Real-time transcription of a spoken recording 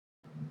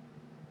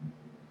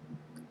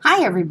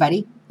Hi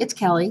everybody, it's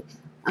Kelly.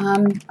 I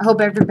hope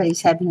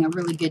everybody's having a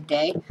really good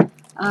day.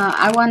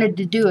 I wanted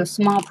to do a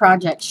small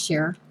project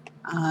share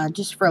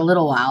just for a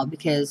little while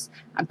because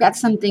I've got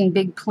something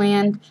big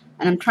planned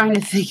and I'm trying to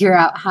figure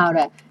out how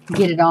to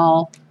get it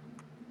all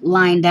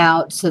lined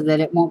out so that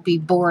it won't be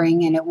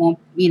boring and it won't,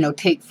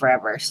 take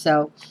forever.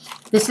 So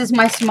this is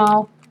my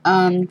small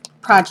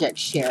project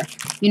share.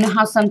 You know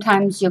how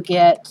sometimes you'll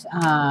get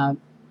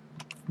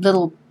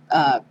little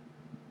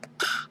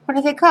what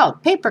are they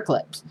called? Paper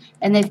clips.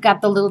 And they've got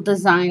the little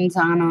designs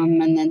on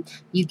them. And then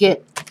you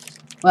get,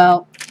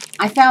 well,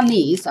 I found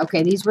these.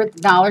 Okay, these were at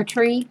the Dollar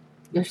Tree.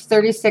 There's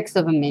 36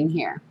 of them in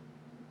here.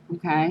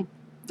 Okay,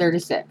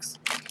 36.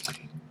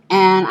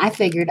 And I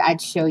figured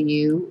I'd show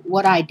you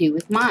what I do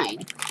with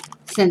mine.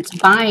 Since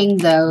buying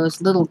those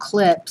little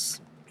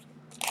clips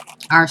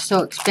are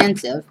so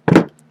expensive,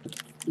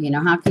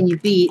 how can you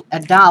beat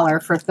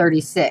 $1 for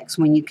 36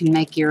 when you can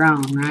make your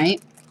own,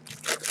 right?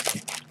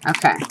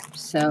 Okay,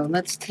 so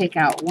let's take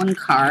out one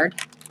card.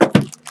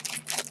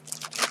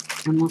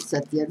 And we'll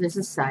set the others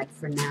aside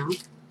for now.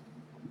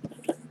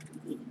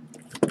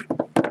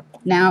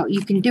 Now,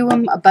 you can do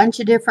them a bunch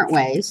of different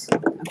ways,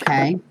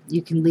 okay?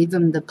 You can leave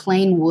them the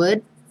plain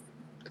wood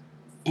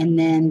and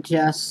then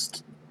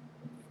just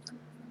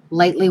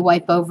lightly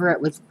wipe over it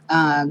with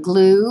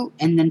glue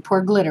and then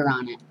pour glitter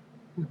on it,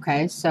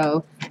 okay?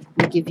 So,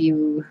 we'll give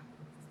you,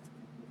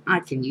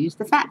 I can use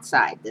the fat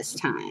side this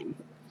time.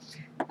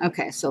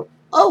 Okay, so,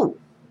 oh,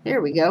 there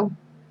we go.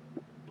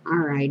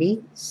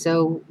 Alrighty,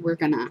 so we're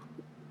gonna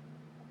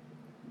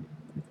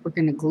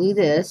glue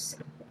this,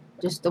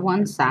 just the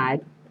one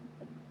side.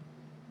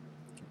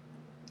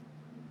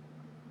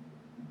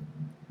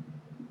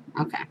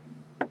 Okay.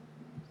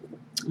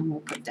 And we'll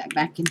put that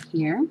back in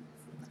here.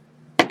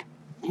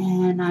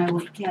 And I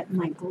will get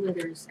my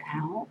glitters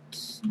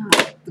out.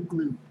 Not the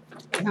glue.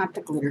 Not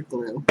the glitter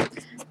glue.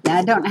 Yeah,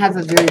 I don't have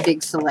a very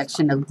big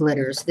selection of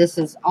glitters. This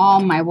is all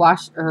my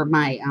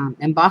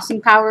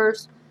embossing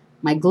powders,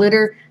 my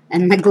glitter,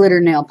 and my glitter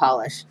nail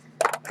polish.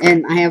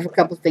 And I have a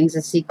couple things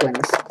of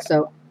sequins.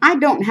 So I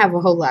don't have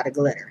a whole lot of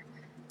glitter.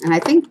 And I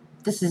think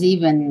this is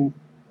even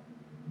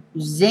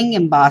Zing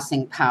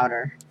embossing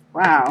powder.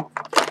 Wow.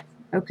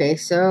 Okay,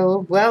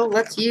 so, well,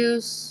 let's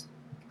use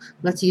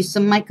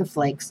some mica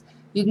flakes.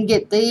 You can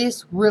get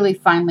these really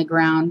finely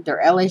ground.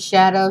 They're LA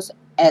Shadows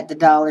at the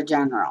Dollar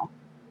General.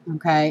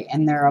 Okay,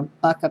 and they're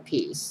 $1 a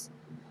piece.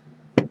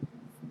 And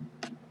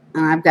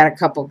I've got a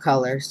couple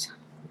colors.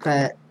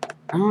 But,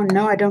 oh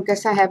no, I don't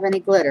guess I have any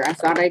glitter. I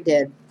thought I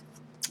did.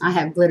 I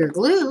have glitter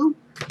glue,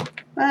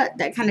 but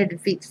that kind of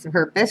defeats the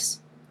purpose.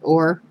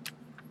 Or,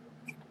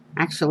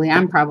 actually,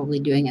 I'm probably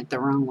doing it the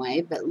wrong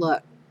way, but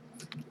look.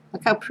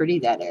 Look how pretty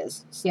that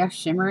is. See how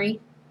shimmery?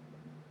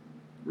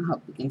 I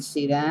hope you can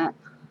see that.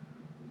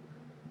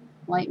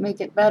 Light make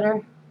it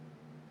better?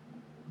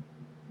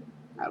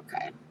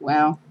 Okay,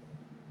 well,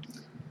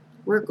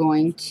 we're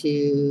going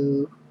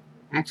to,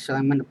 actually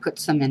I'm going to put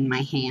some in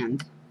my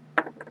hand.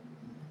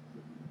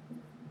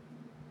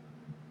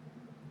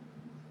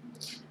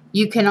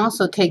 You can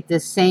also take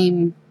this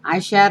same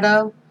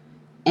eyeshadow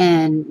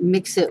and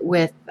mix it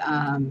with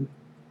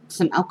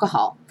some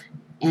alcohol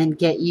and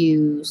get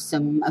you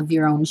some of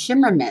your own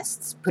shimmer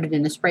mists. Put it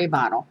in a spray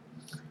bottle.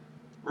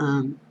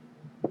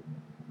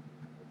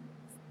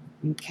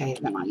 Okay,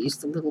 then I'll use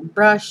the little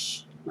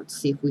brush. Let's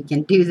see if we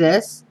can do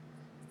this.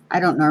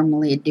 I don't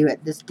normally do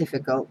it this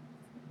difficult.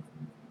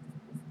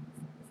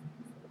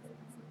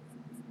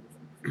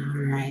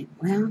 Alright,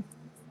 well,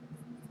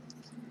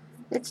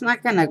 it's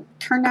not going to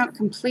turn out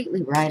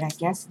completely right, I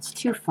guess. It's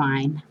too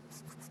fine.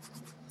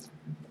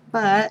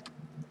 But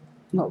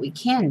what we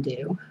can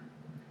do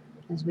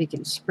is we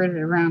can spread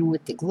it around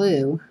with the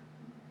glue.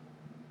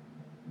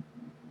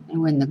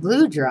 And when the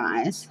glue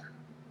dries,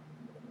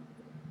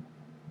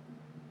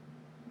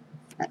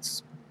 that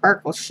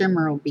sparkle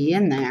shimmer will be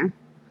in there.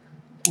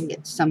 I'll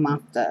get some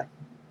off the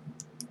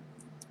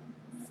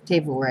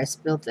table where I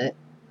spilled it.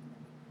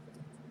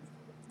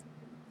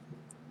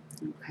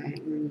 Okay,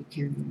 and then you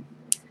can,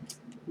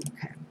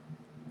 okay.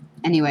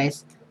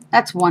 Anyways,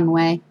 that's one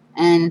way,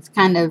 and it's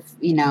kind of,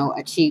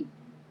 a cheap,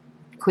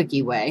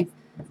 quickie way.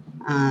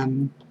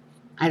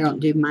 I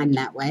don't do mine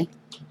that way,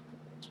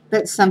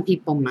 but some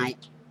people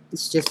might.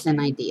 It's just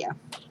an idea.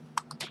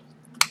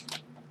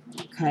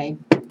 Okay.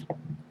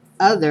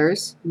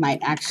 Others might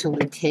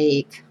actually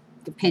take,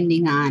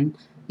 depending on,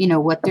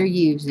 what they're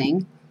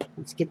using.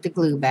 Let's get the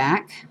glue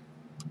back.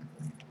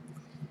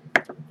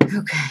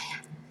 Okay,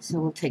 so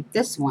we'll take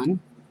this one,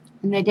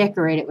 and they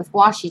decorate it with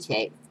washi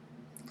tape.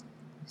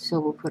 So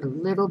we'll put a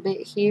little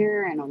bit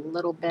here and a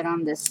little bit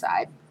on this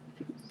side.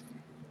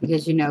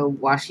 Because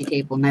washi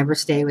tape will never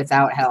stay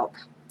without help.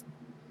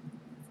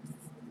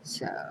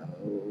 So,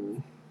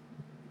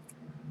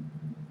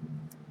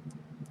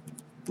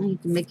 well, you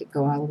can make it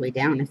go all the way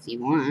down if you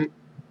want.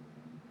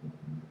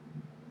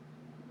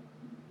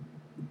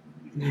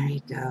 There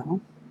you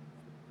go.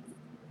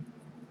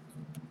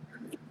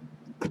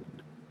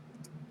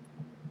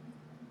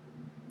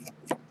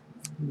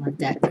 Let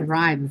that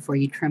dry before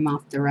you trim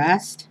off the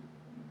rest.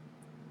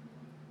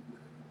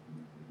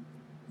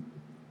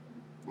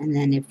 And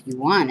then if you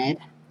wanted,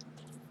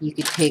 you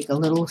could take a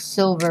little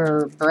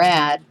silver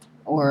brad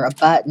or a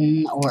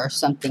button or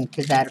something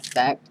to that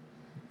effect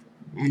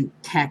and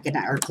tack it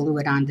or glue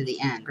it onto the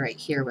end right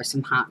here with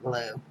some hot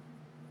glue.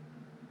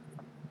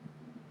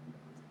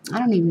 I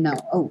don't even know.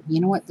 Oh, you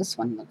know what? This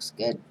one looks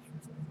good.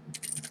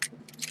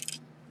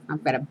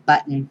 I've got a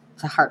button.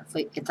 It's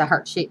a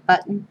heart-shaped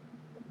button.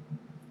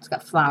 It's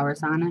got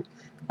flowers on it.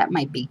 That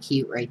might be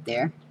cute right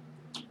there.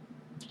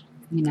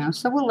 You know,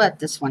 so we'll let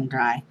this one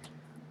dry.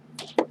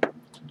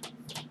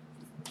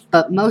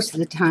 But most of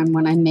the time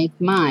when I make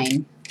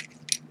mine,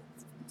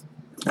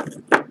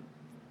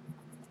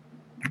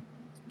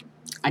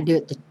 I do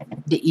it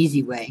the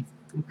easy way.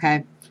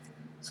 Okay?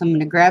 So I'm going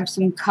to grab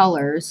some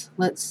colors.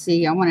 Let's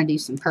see. I want to do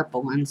some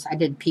purple ones. I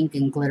did pink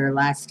and glitter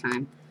last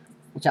time,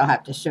 which I'll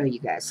have to show you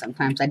guys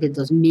sometimes. I did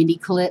those mini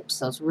clips,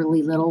 those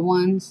really little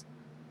ones.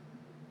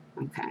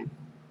 Okay.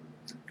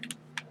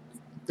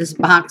 This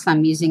box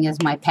I'm using as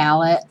my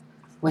palette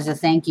was a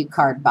thank you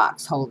card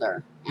box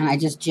holder, and I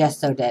just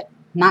gessoed it.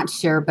 Not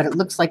sure, but it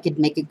looks like it'd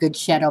make a good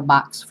shadow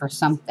box for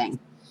something.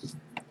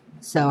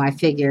 So I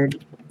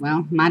figured,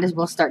 well, might as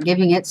well start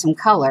giving it some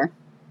color.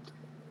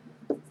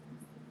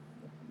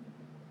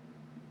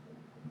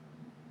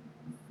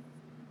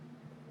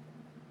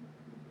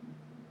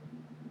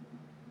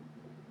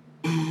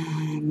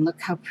 And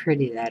look how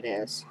pretty that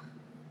is.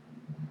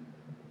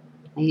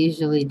 I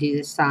usually do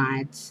the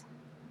sides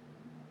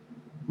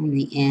and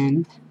the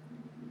end.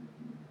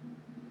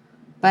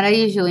 But I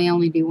usually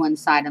only do one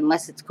side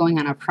unless it's going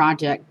on a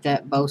project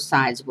that both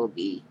sides will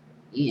be,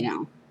 you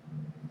know.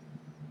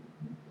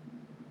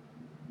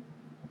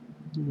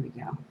 There we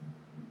go.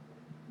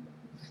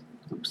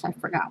 Oops, I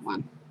forgot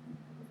one.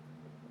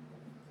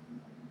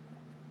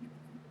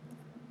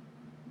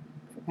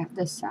 Forgot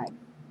this side.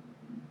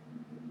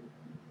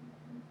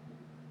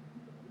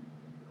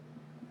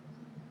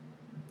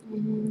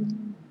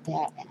 And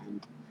that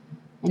end.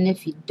 And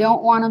if you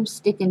don't want them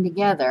sticking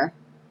together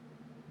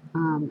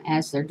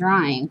as they're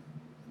drying,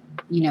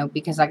 you know,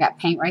 because I got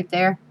paint right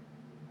there.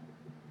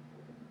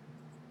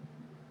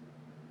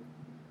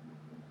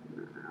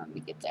 Let me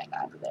get that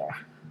out of there.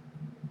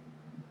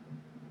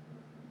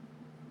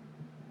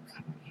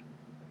 Okay.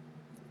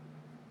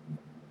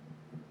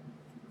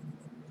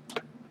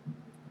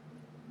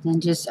 Then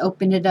just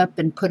open it up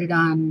and put it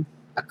on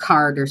a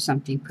card or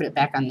something. Put it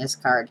back on this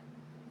card.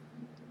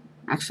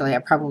 Actually, I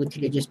probably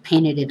could have just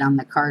painted it on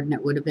the card and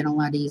it would have been a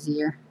lot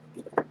easier.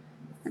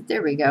 But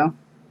there we go.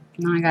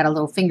 Now I got a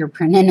little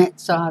fingerprint in it,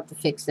 so I'll have to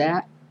fix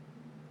that.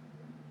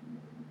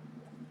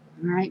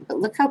 Alright, but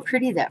look how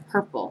pretty that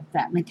purple,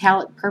 that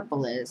metallic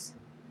purple is.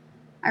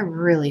 I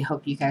really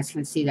hope you guys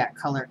can see that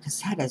color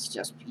because that is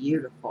just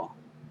beautiful.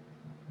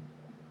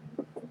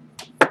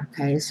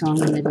 Okay, so I'm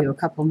going to do a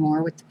couple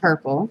more with the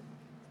purple.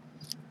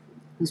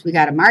 Because we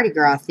got a Mardi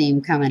Gras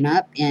theme coming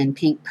up in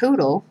Pink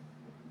Poodle.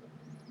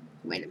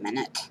 Wait a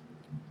minute.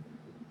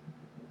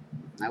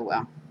 Oh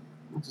well.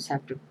 I'll just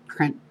have to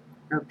print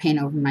or paint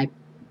over my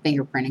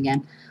fingerprint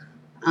again.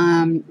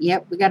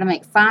 Yep, we got to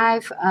make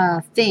 5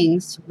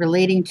 things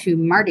relating to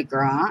Mardi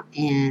Gras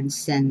and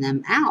send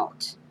them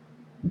out.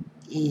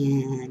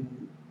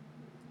 And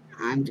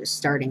I'm just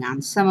starting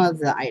on some of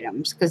the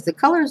items because the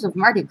colors of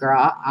Mardi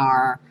Gras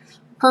are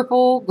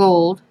purple,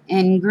 gold,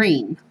 and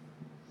green.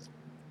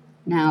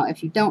 Now,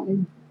 if you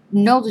don't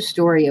know the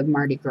story of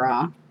Mardi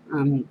Gras,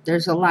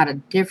 there's a lot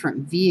of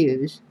different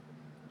views,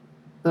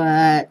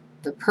 but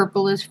the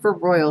purple is for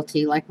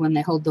royalty, like when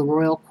they hold the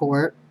royal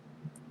court,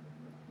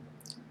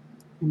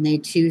 and they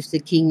choose the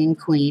king and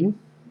queen.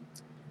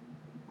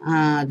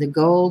 The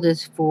gold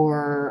is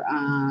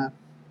for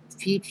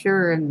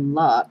future and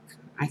luck,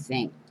 I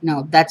think.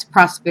 No, that's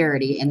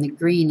prosperity, and the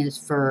green is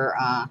for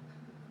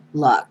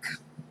luck.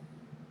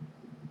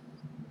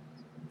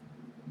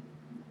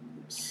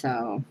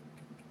 So,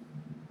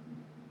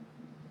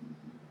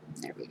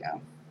 there we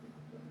go.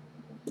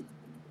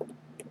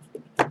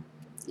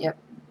 Yep,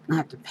 I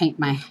have to paint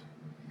my...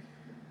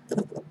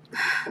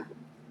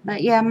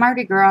 But yeah,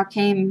 Mardi Gras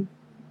came...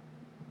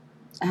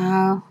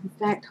 in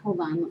fact, hold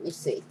on, let me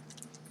see.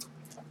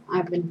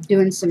 I've been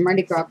doing some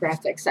Mardi Gras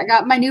graphics. I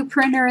got my new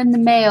printer in the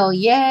mail.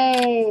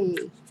 Yay!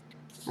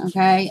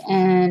 Okay,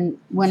 and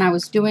when I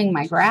was doing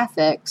my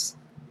graphics,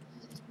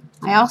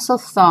 I also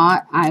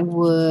thought I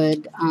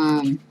would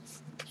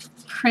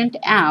print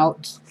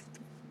out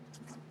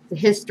the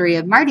history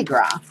of Mardi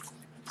Gras.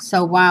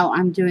 So while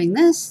I'm doing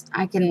this,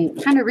 I can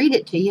kind of read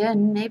it to you,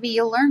 and maybe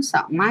you'll learn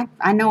something.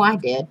 I know I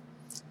did.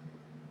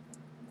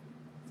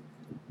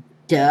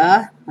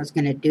 Duh. I was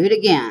going to do it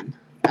again.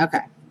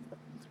 Okay.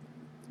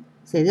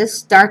 So this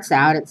starts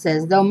out, it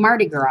says, though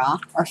Mardi Gras,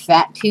 or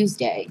Fat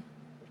Tuesday,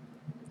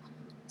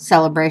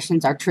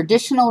 celebrations are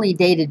traditionally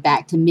dated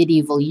back to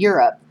medieval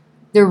Europe,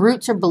 their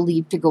roots are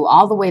believed to go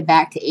all the way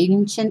back to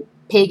ancient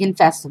pagan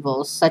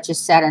festivals such as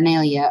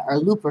Saturnalia or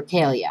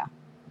Lupercalia.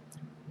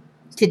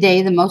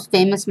 Today, the most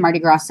famous Mardi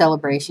Gras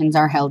celebrations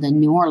are held in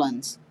New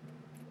Orleans,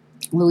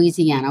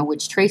 Louisiana,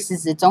 which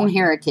traces its own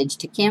heritage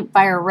to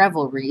campfire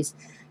revelries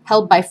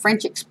held by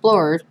French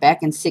explorers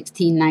back in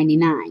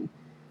 1699.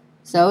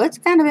 So it's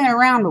kind of been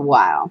around a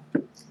while.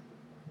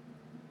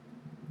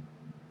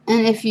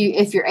 And if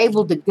you're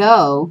able to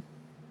go,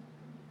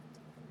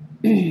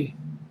 you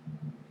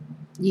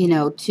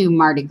know, to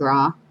Mardi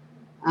Gras,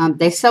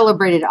 they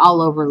celebrated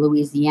all over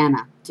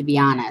Louisiana, to be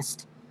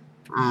honest.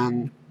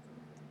 Um,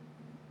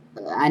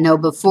 I know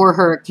before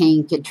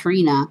Hurricane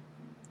Katrina,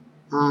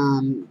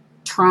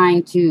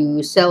 trying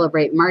to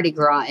celebrate Mardi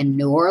Gras in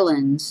New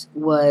Orleans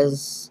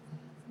was,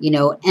 you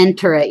know,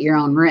 enter at your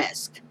own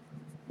risk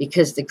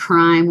because the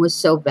crime was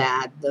so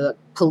bad, the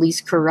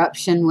police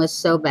corruption was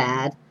so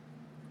bad,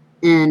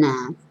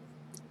 and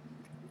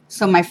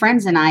so my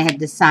friends and I had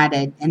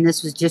decided, and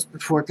this was just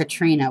before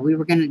Katrina, we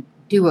were going to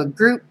do a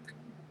group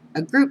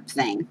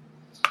thing,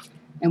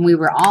 and we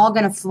were all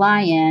going to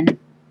fly in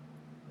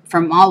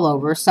from all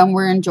over. Some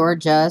were in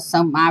Georgia,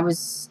 I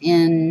was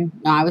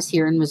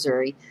here in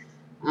Missouri.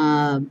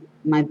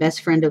 My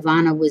best friend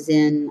Ivana was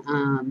in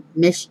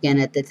Michigan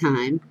at the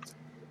time.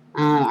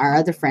 Our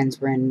other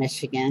friends were in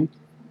Michigan.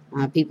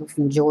 People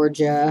from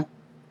Georgia.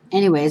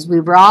 Anyways, we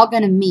were all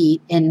going to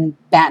meet in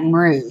Baton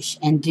Rouge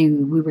and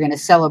we were going to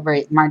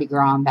celebrate Mardi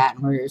Gras in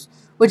Baton Rouge,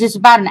 which is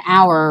about an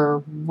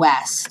hour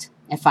west,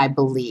 if I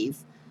believe,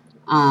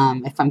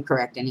 if I'm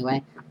correct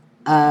anyway,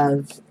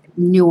 of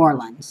New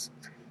Orleans.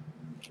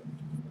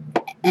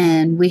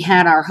 And we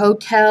had our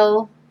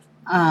hotel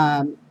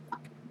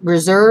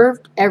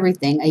reserved,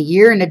 everything, a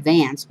year in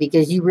advance,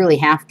 because you really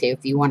have to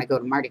if you want to go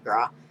to Mardi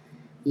Gras.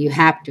 You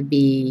have to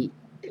be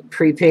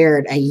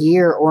prepared a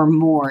year or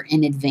more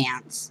in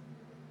advance.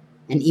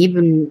 And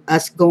even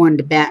us going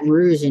to Baton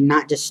Rouge and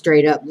not just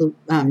straight up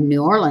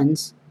New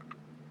Orleans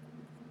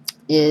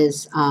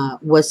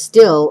was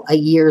still a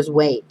year's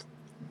wait.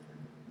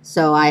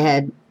 So I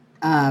had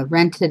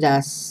rented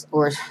us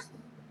or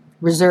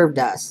reserved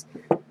us.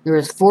 There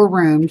was 4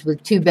 rooms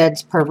with 2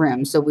 beds per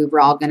room, so we were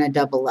all going to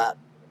double up.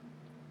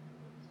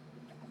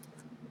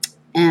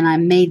 And I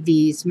made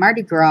these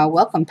Mardi Gras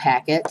welcome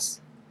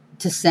packets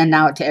to send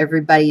out to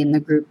everybody in the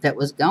group that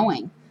was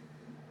going.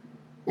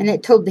 And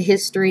it told the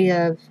history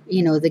of,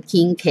 you know, the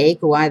king cake,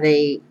 why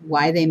they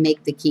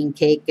make the king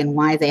cake, and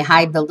why they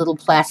hide the little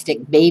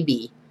plastic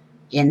baby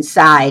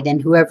inside,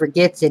 and whoever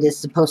gets it is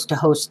supposed to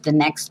host the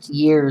next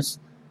year's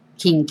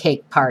king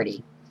cake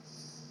party.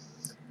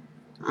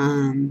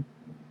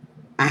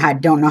 I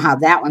don't know how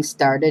that one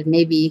started.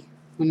 Maybe,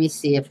 let me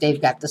see if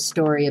they've got the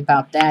story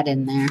about that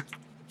in there.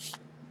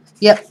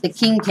 Yep, the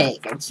king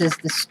cake. It says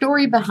the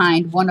story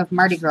behind one of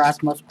Mardi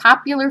Gras' most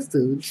popular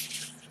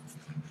foods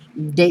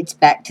dates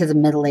back to the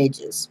Middle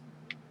Ages.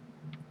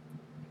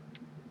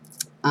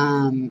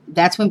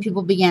 That's when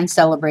people began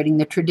celebrating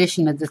the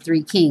tradition of the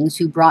 3 kings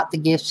who brought the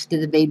gifts to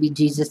the baby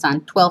Jesus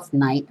on 12th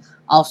night,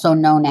 also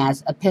known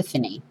as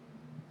Epiphany.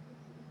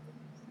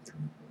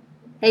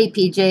 Hey,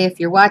 PJ, if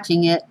you're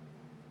watching it,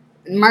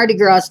 Mardi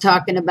Gras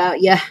talking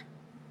about you.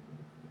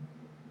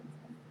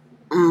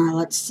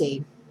 Let's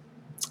see.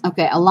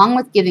 Okay, along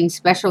with giving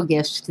special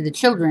gifts to the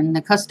children,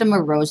 the custom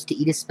arose to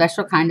eat a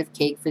special kind of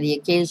cake for the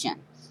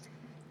occasion.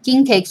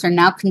 King cakes are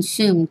now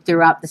consumed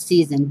throughout the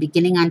season,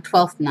 beginning on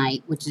 12th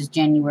night, which is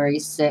January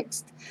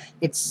 6th.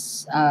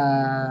 It's,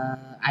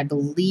 I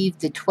believe,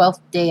 the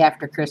 12th day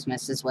after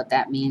Christmas is what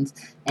that means,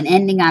 and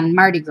ending on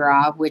Mardi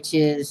Gras, which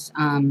is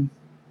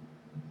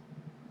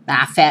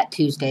Fat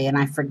Tuesday, and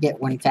I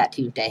forget when Fat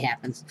Tuesday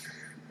happens.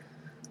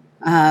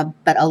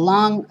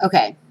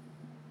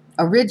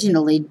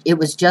 Originally, it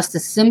was just a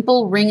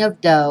simple ring of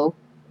dough.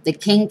 The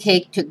king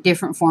cake took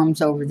different forms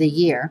over the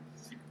year.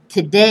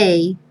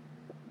 Today,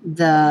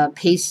 the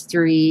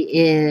pastry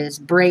is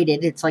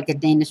braided. It's like a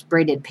Danish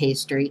braided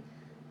pastry.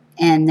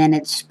 And then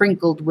it's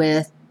sprinkled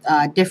with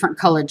different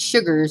colored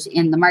sugars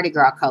in the Mardi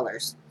Gras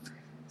colors.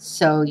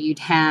 So you'd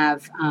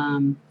have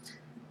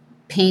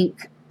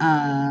pink,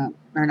 or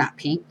not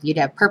pink, you'd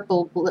have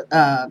purple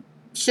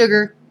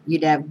sugar,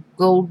 you'd have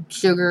gold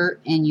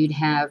sugar, and you'd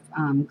have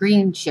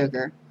green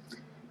sugar.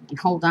 And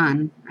hold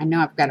on, I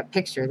know I've got a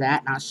picture of that,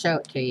 and I'll show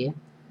it to you.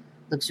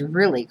 Looks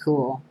really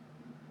cool.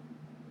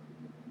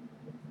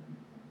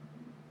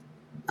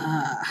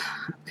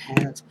 Okay,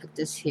 let's put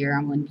this here.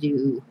 I'm going to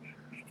do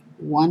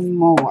one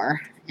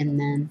more, and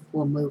then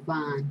we'll move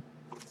on.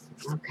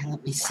 Okay,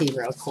 let me see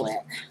real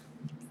quick.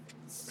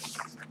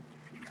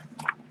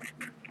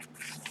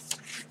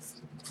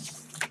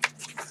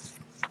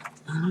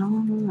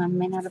 Oh, I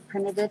may not have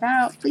printed it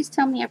out. Please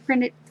tell me I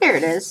printed. There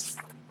it is.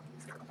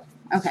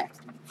 Okay.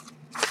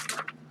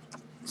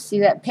 See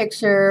that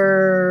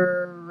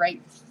picture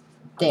right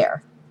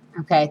there?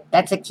 Okay,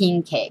 that's a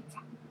king cake.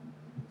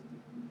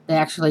 They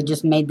actually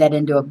just made that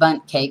into a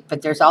bundt cake,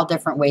 but there's all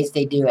different ways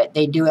they do it.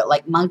 They do it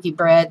like monkey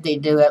bread. They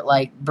do it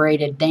like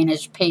braided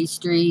Danish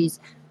pastries.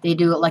 They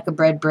do it like a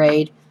bread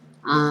braid.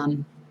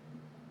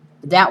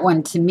 That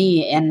one, to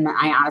me, in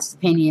my honest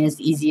opinion, is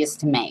the easiest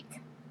to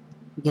make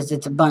because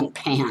it's a bundt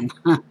pan.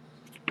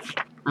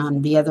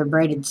 The other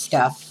braided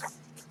stuff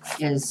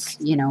is,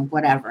 you know,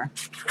 whatever.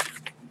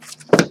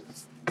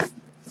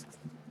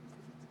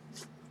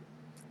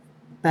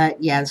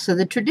 But yeah, so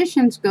the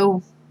traditions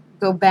go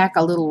back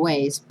a little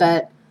ways,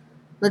 but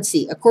let's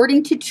see,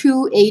 according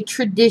to a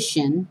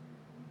tradition,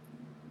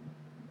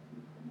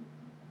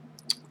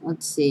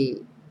 let's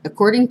see,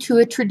 according to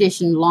a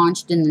tradition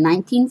launched in the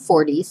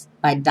 1940s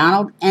by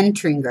Donald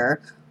Entringer,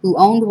 who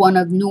owned one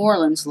of New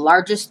Orleans'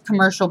 largest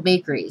commercial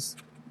bakeries.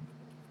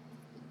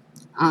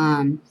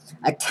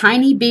 A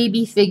tiny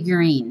baby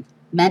figurine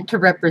meant to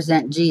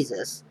represent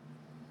Jesus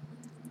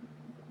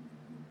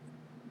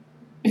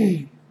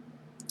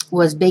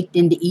was baked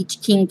into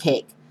each king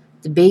cake.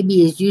 The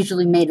baby is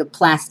usually made of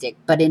plastic,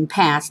 but in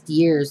past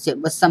years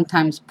it was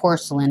sometimes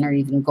porcelain or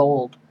even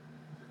gold.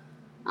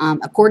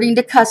 According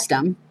to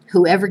custom,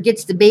 whoever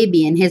gets the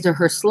baby in his or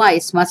her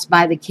slice must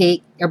buy the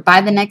cake or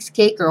buy the next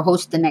cake or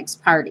host the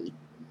next party.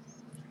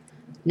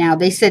 Now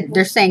they're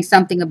saying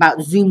something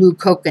about Zulu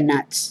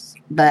coconuts,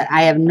 but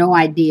I have no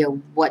idea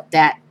what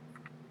that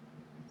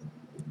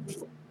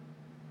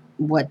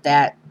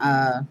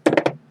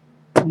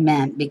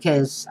meant,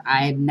 because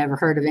I've never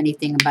heard of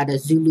anything about a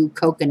Zulu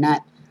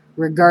coconut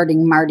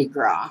regarding Mardi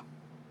Gras.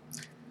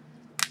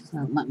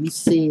 So let me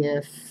see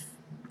if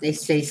they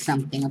say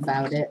something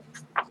about it,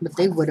 but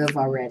they would have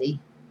already.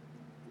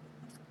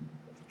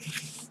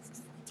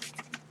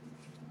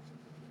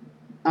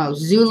 Oh,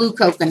 Zulu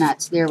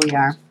coconuts. There we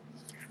are.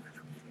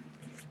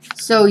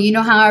 So you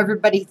know how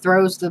everybody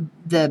throws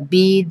the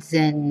beads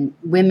and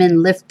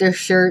women lift their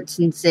shirts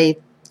and say,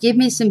 "Give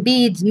me some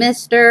beads,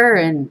 mister,"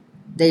 and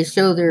they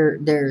show their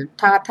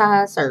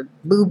tatas or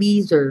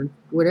boobies or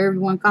whatever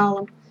you want to call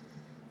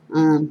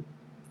them.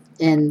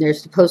 And they're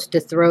supposed to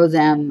throw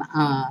them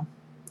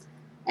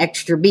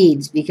extra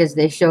beads because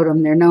they showed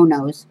them their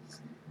no-nos.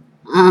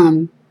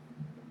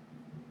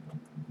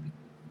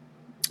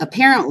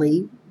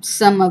 Apparently,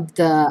 some of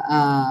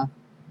the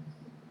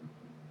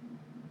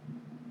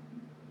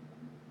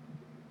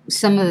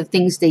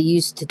things they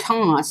used to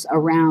toss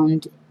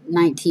around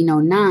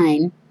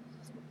 1909,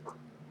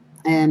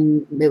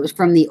 and it was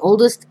from the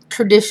oldest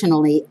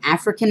traditionally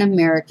African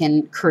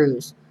American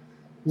cruise.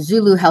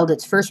 Zulu held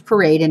its first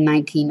parade in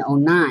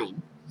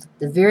 1909.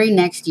 The very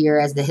next year,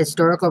 as the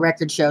historical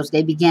record shows,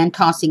 they began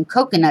tossing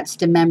coconuts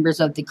to members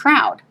of the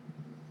crowd.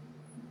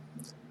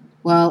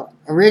 Well,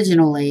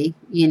 originally,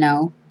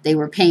 they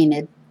were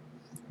painted.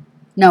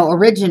 No,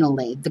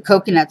 originally, the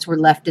coconuts were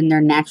left in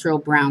their natural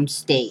brown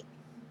state.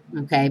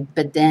 Okay,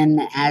 but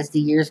then as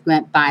the years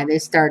went by, they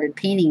started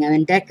painting them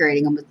and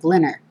decorating them with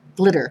glitter.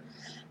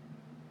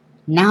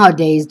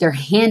 Nowadays, they're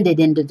handed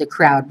into the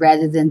crowd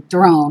rather than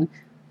thrown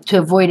to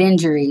avoid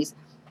injuries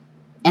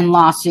and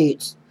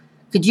lawsuits.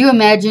 Could you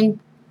imagine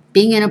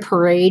being in a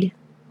parade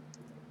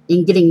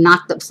and getting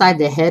knocked upside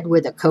the head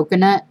with a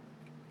coconut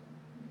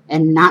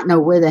and not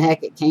know where the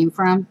heck it came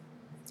from?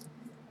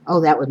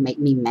 Oh, that would make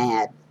me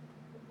mad.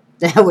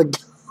 That would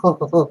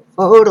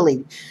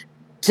totally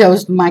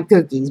toast my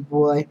cookies,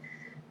 boy.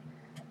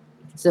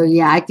 So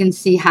yeah, I can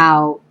see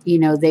how,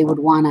 they would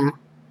want to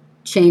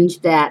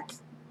change that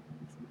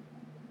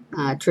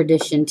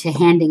tradition to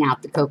handing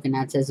out the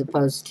coconuts as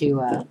opposed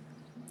to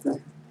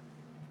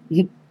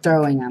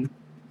throwing them.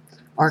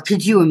 Or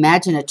could you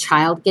imagine a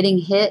child getting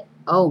hit?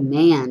 Oh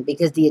man,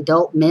 because the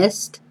adult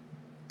missed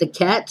the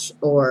catch?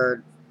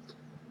 Or,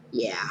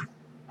 yeah,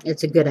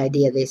 it's a good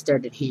idea they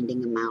started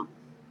handing them out.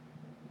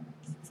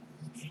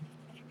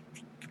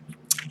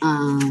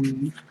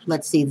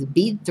 Let's see, the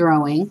bead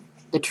throwing,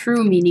 the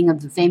true meaning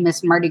of the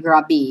famous Mardi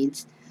Gras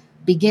beads,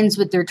 begins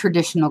with their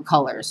traditional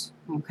colors.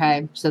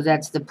 Okay, so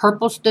that's the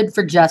purple stood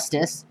for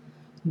justice,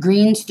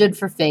 green stood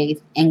for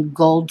faith, and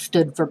gold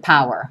stood for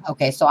power.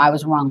 Okay, so I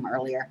was wrong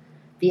earlier.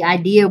 The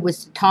idea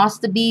was to toss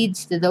the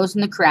beads to those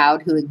in the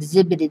crowd who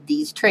exhibited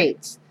these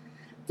traits.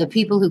 The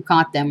people who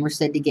caught them were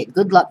said to get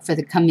good luck for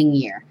the coming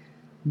year.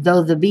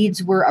 Though the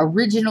beads were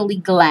originally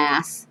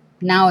glass,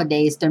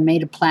 nowadays they're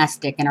made of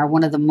plastic and are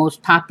one of the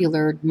most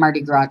popular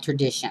Mardi Gras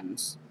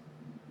traditions.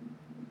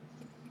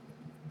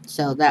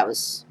 So that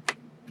was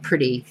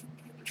pretty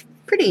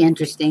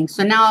interesting.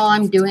 So now all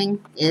I'm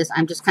doing is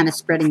I'm just kind of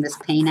spreading this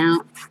paint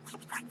out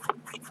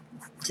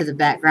to the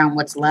background,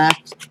 what's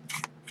left.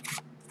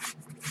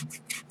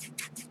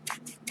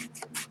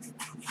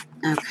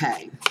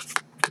 Okay.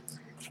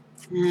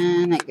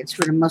 And that gets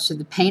rid of most of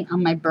the paint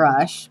on my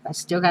brush. I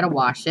still got to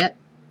wash it.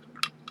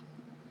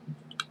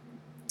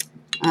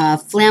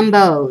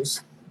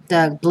 Flambeaus,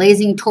 the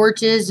blazing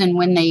torches, and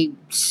when they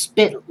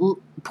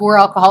pour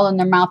alcohol in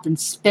their mouth and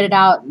spit it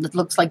out, it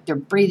looks like they're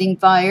breathing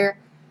fire.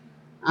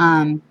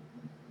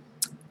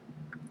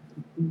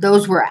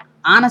 Those were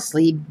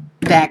honestly,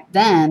 back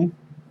then,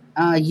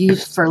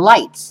 used for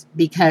lights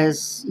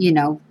because,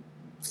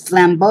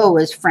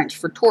 flambeau is French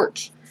for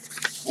torch.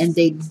 And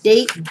they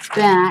date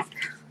back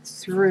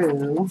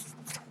through,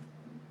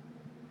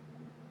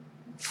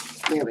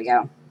 there we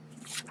go.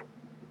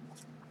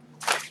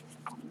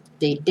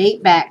 They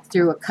date back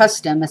through a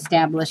custom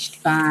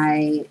established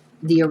by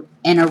the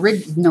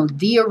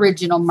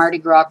original Mardi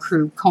Gras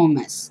crew,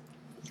 Comus.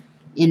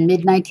 In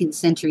mid-19th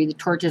century, the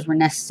torches were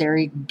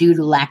necessary due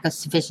to lack of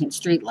sufficient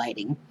street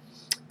lighting.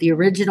 The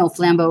original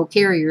flambeau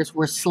carriers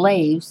were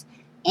slaves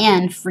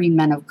and free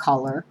men of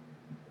color.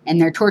 and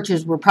their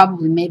torches were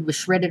probably made with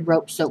shredded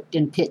rope soaked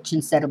in pitch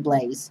and set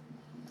ablaze.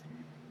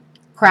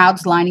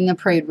 Crowds lining the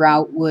parade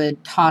route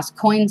would toss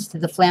coins to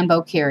the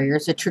flambeau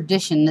carriers, a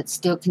tradition that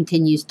still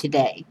continues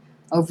today.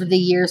 Over the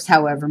years,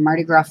 however,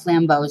 Mardi Gras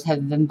flambeaus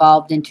have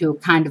evolved into a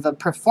kind of a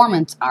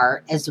performance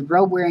art as the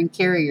robe-wearing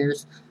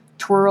carriers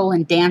twirl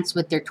and dance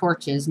with their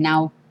torches,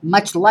 now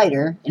much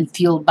lighter and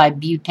fueled by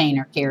butane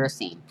or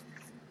kerosene.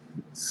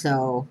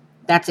 So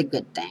that's a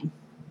good thing.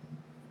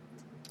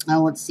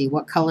 Now let's see,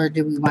 what color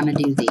do we want to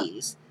do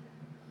these?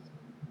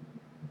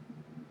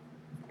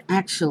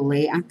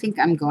 Actually, I think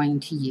I'm going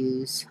to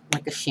use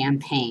like a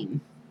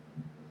champagne.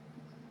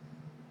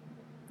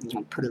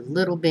 I'll put a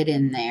little bit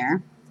in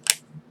there.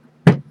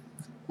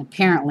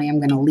 Apparently, I'm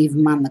going to leave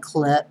them on the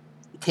clip.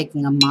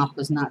 Taking them off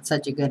was not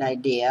such a good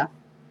idea.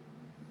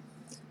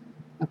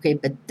 Okay,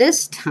 but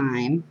this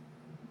time,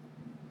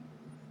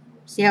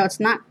 see how it's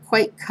not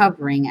quite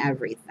covering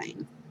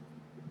everything.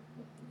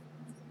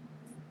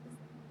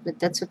 But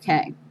that's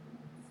okay.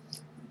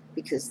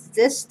 Because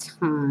this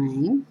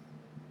time,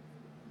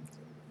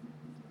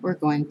 we're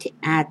going to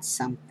add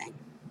something.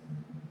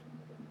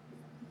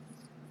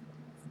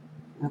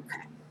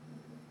 Okay.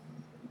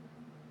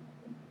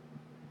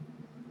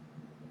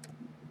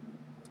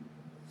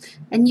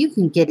 And you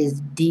can get as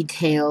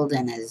detailed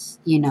and as,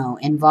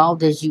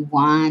 involved as you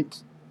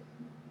want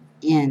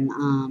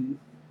in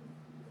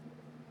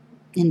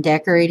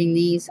decorating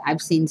these.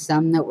 I've seen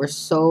some that were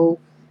so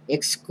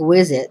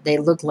exquisite, they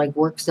look like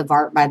works of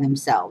art by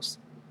themselves.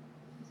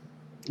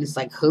 It's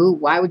like,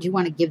 why would you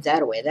want to give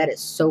that away? That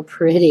is so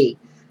pretty.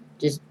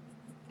 Just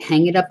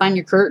hang it up on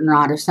your curtain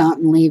rod or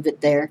something, leave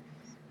it there.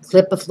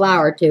 Clip a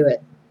flower to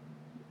it.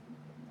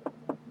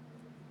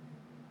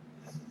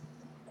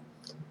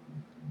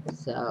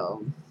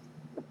 So,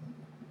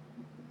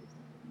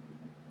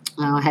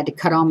 I had to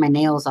cut all my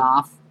nails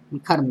off.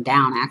 And cut them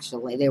down,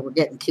 actually. They were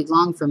getting too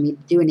long for me to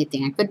do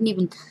anything. I couldn't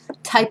even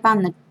type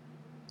on the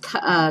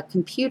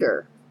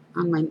computer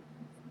on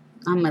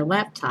my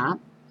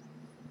laptop.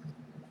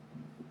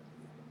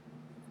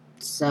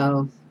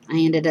 So I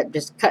ended up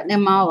just cutting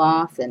them all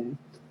off and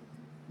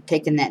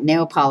taking that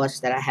nail polish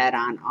that I had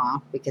on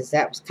off, because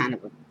that was kind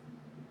of a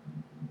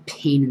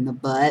pain in the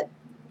butt.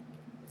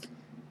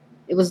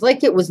 It was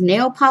like it was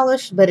nail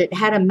polish, but it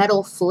had a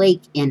metal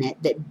flake in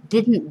it that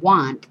didn't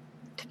want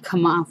to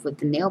come off with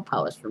the nail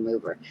polish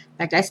remover. In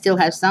fact, I still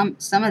have some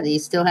of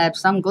these still have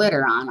some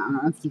glitter on. I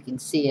don't know if you can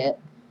see it.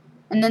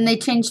 And then they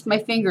changed my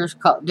fingers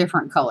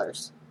different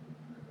colors.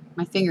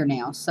 My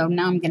fingernails. So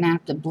now I'm going to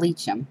have to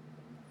bleach them.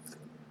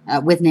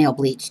 With nail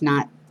bleach,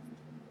 not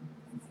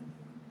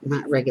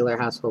regular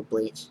household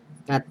bleach.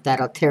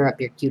 That'll tear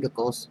up your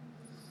cuticles.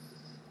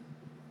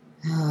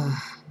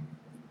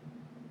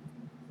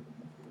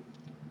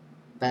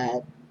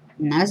 But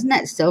now, isn't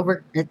that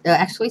silver?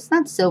 Actually, it's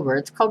not silver.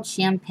 It's called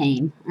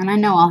champagne. And I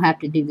know I'll have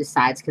to do the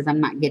sides because I'm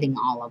not getting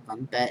all of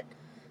them. But,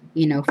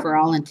 for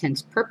all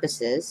intents and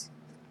purposes,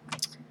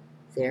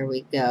 there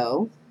we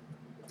go.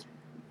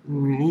 All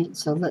right,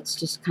 so let's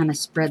just kind of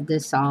spread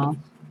this all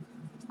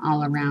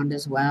around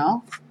as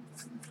well.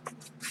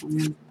 I'm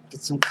going to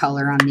get some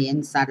color on the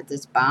inside of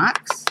this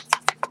box.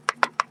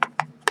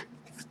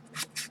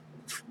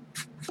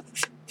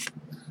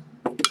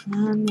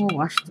 And we'll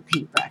wash the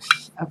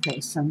paintbrush.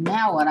 Okay, so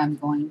now what I'm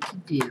going to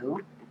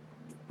do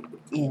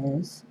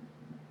is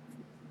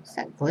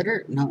that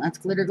glitter? No, that's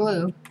glitter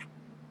glue.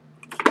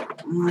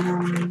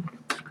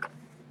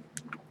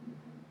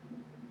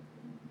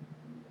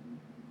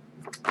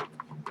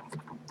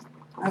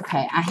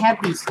 Okay, I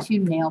have these two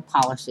nail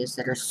polishes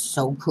that are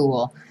so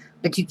cool,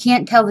 but you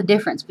can't tell the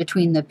difference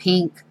between the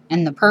pink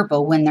and the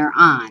purple when they're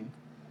on.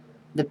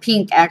 The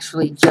pink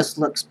actually just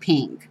looks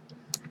pink.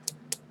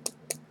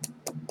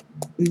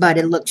 But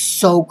it looks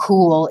so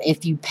cool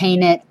if you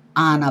paint it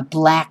on a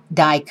black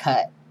die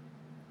cut.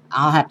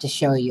 I'll have to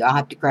show you. I'll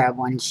have to grab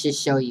one and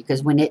just show you,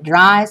 because when it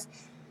dries,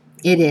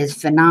 it is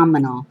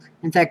phenomenal.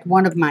 In fact,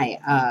 one of my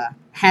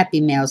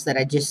Happy Mails that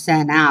I just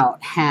sent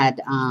out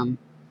had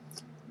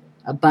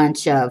a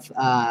bunch of,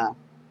 I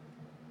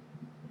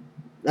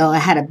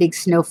had a big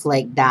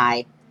snowflake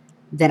die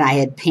that I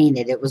had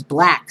painted. It was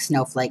black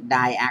snowflake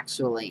dye,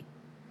 actually.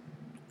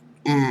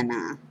 And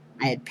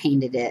I had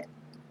painted it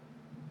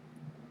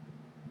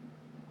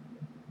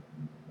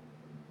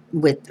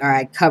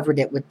I covered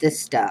it with this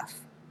stuff.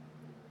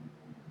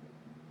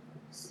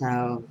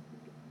 So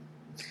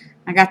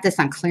I got this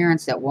on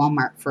clearance at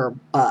Walmart for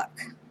 $1.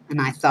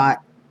 And I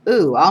thought,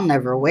 ooh, I'll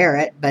never wear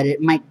it, but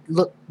it might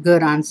look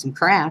good on some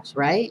crafts,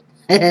 right?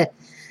 That's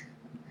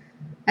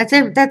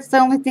it. That's the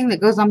only thing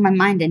that goes on my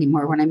mind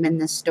anymore when I'm in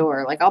this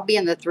store. Like, I'll be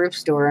in the thrift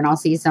store and I'll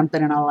see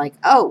something and I'll like,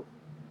 oh,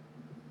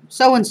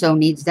 so-and-so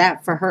needs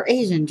that for her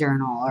Asian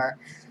journal. Or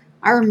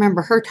I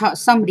remember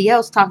somebody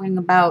else talking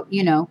about,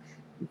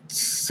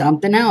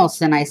 something else,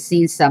 and I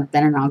see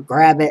something and I'll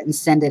grab it and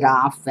send it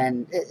off,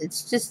 and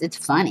it's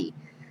funny.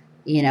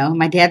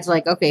 My dad's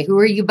like, okay, who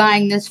are you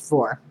buying this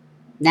for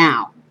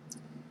now?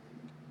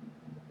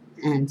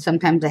 And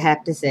sometimes I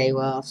have to say,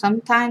 well,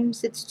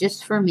 sometimes it's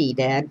just for me,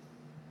 Dad.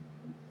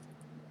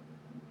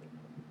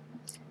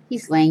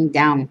 He's laying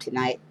down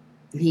tonight.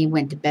 He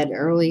went to bed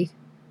early.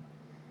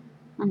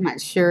 I'm not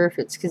sure if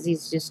it's because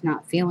he's just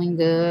not feeling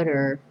good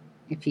or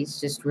if he's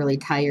just really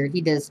tired.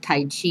 He does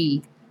Tai Chi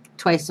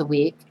twice a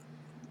week.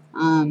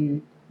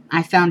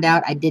 I found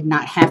out I did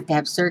not have to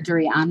have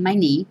surgery on my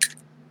knee,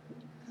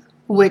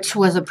 which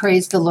was a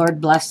praise the Lord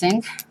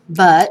blessing,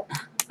 but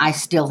I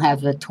still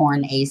have a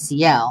torn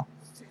ACL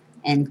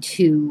and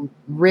two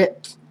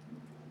rips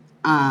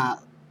or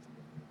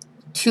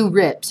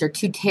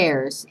two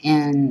tears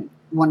in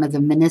one of the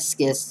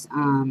meniscus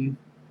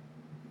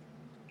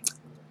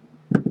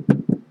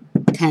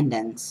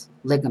tendons,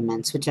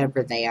 ligaments,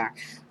 whichever they are.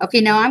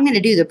 Okay, now I'm going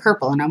to do the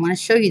purple, and I want to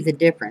show you the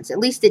difference. At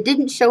least it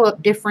didn't show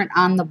up different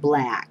on the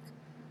black.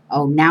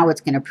 Oh, now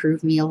it's going to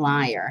prove me a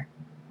liar.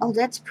 Oh,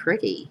 that's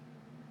pretty.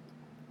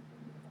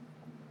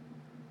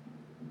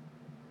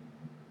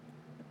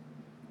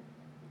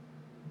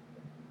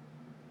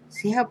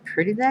 See how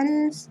pretty that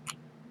is?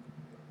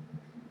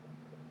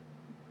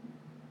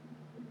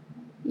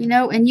 You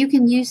know, and you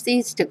can use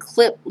these to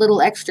clip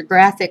little extra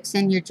graphics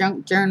in your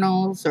junk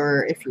journals,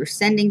 or if you're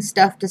sending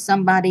stuff to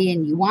somebody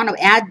and you want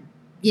to add,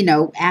 you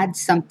know, add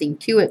something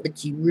to it,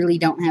 but you really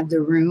don't have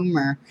the room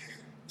or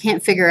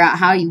can't figure out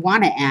how you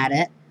want to add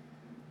it.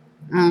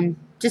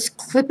 Just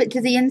clip it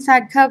to the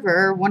inside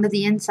cover or one of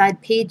the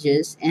inside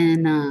pages,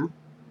 and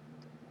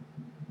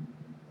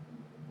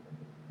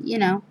you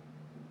know,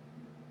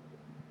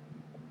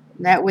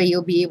 that way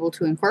you'll be able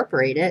to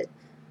incorporate it.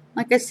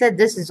 Like I said,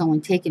 this has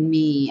only taken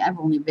me, I've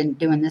only been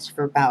doing this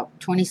for about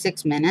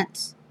 26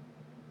 minutes.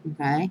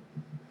 Okay.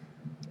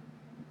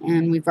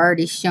 And we've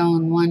already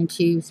shown 1,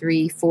 2,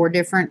 3, 4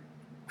 different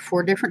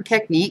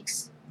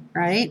techniques,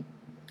 right?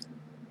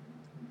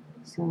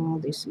 So I'll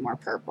do some more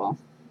purple.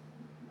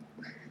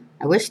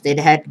 I wish they'd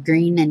had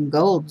green and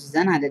golds.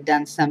 Then I'd have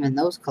done some in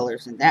those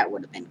colors, and that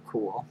would have been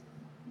cool.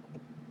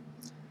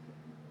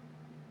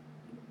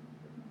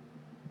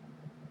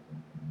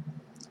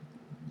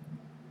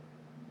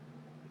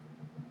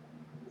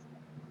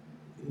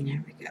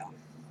 There we go. I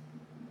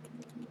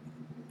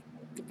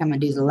think I'm going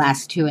to do the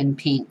last two in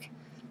pink.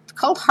 It's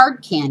called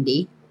Hard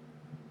Candy,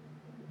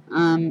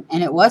 and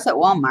it was at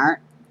Walmart.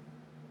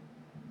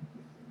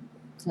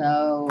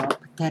 So I'll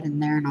put that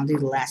in there, and I'll do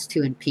the last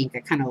two in pink.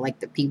 I kind of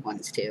like the pink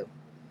ones too.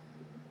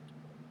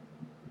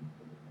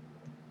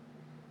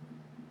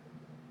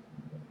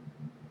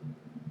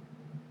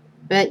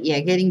 But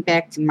yeah, getting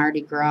back to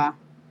Mardi Gras,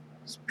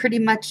 it's pretty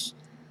much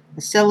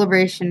a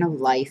celebration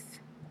of life.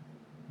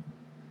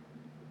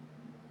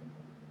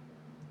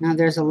 Now,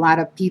 there's a lot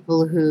of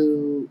people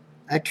who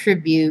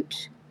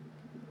attribute,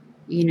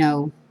 you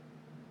know,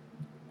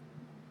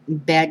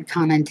 bad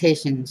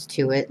connotations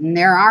to it, and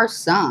there are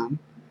some.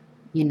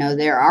 You know,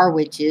 there are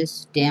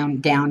witches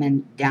down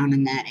in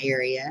that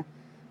area.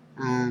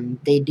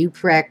 They do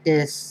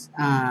practice.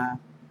 I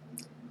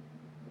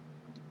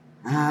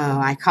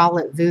call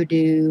it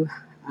voodoo.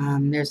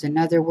 There's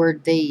another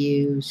word they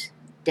use.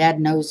 Dad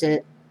knows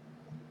it,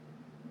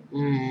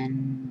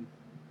 and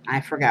I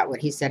forgot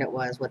what he said it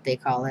was. What they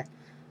call it.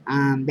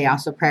 They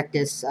also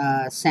practice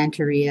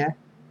Santeria.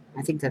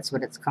 I think that's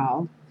what it's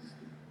called.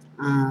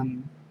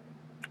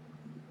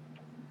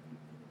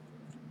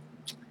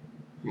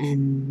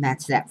 And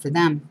that's that for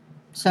them.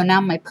 So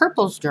now my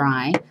purple's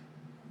dry,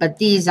 but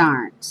these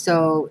aren't.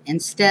 So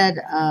instead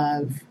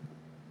of,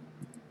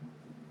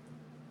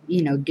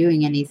 you know,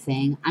 doing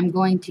anything, I'm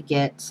going to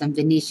get some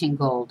Venetian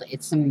gold.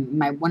 It's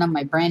one of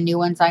my brand new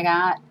ones I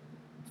got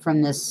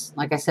from this,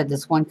 like I said,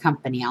 this one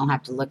company. I'll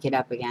have to look it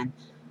up again.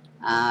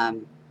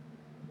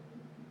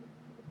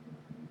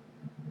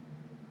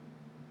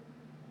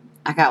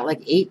 I got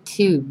like 8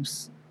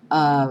 tubes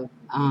of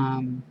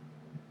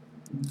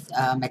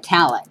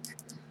metallic,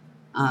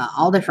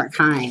 all different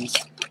kinds,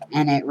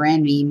 and it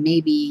ran me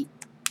maybe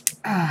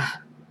 $1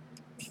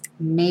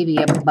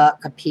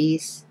 a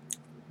piece,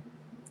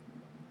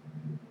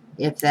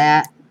 if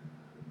that.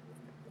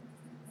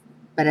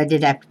 But I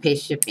did have to pay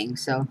shipping,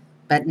 so,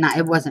 but not,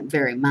 it wasn't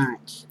very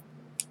much.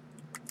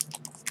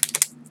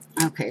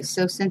 Okay,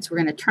 so since we're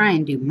going to try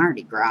and do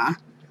Mardi Gras,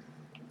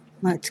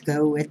 let's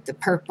go with the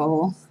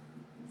purple.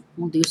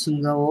 We'll do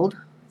some gold.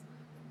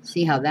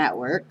 See how that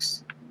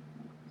works.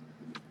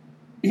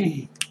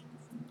 Oh,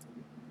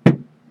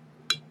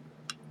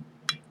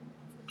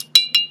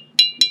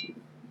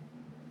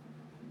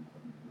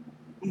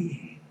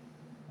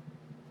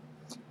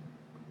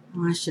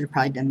 I should have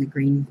probably done the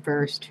green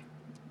first.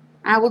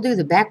 I will do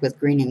the back with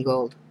green and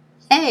gold.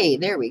 Hey,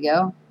 there we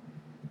go.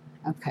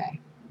 Okay.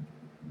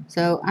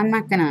 So I'm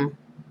not going to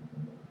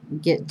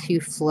get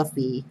too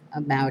fluffy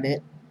about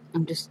it.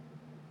 I'm just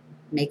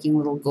making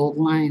little gold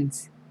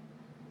lines.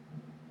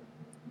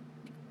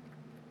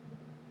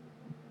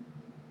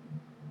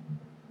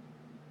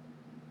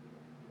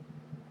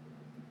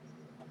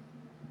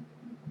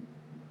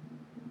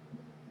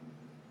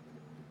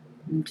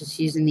 I'm just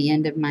using the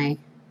end of my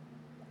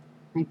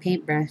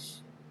paintbrush.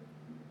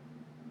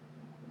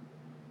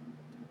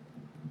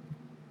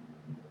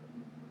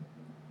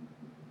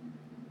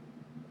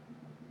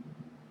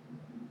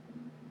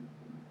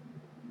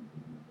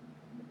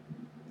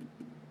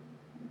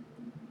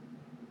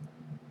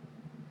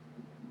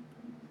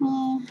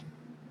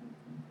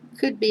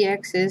 Could be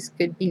X's,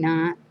 could be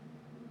not.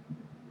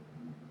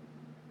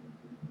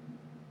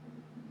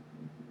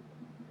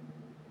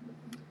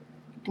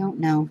 Don't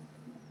know.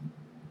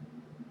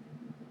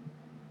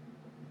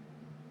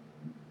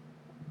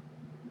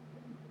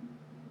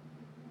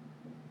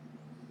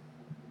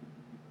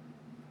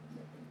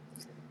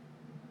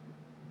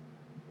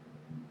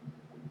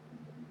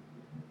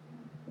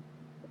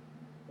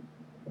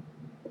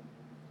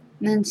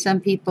 And then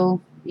some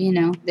people, you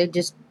know, they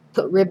just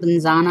put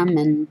ribbons on them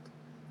and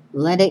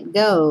let it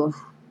go.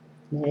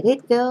 Let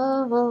it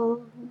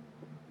go.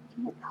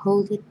 Can't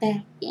hold it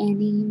back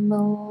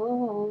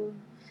anymore.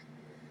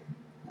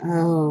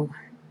 Oh,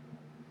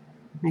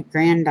 my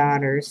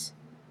granddaughters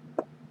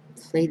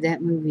played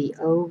that movie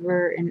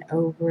over and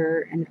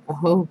over and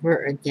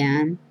over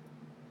again.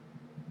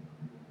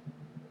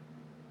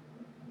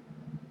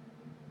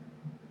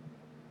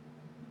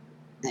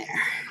 There.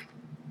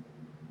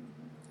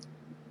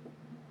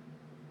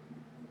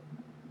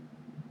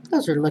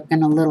 Those are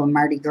looking a little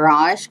Mardi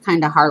Gras-ish,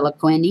 kind of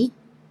Harlequin-y.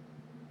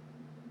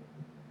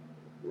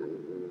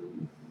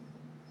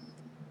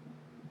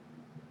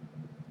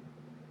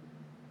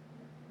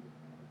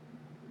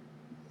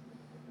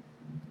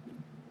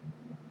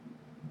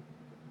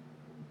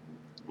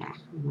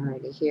 I'm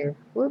already here.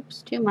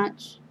 Whoops, too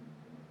much.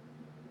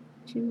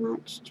 Too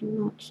much, too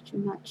much, too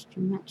much,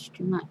 too much,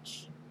 too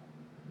much.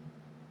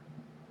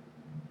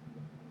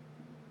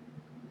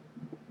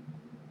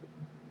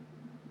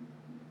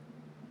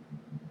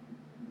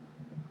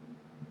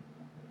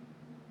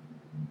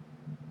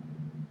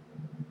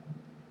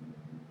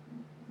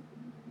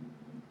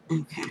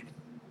 Okay.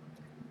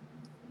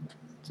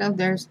 So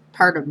there's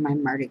part of my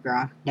Mardi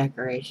Gras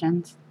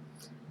decorations.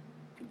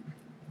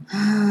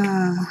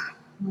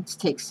 Let's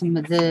take some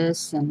of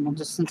this, and we'll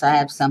just, since I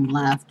have some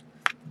left,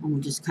 and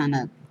we'll just kind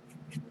of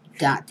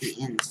dot the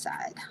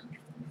inside.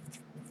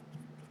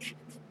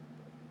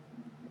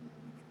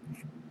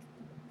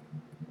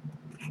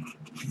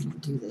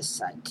 Do this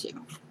side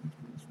too.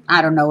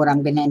 I don't know what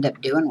I'm going to end up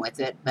doing with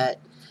it, but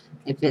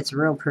if it's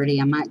real pretty,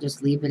 I might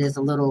just leave it as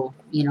a little,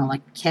 you know,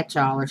 like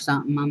catch-all or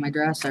something on my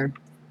dresser.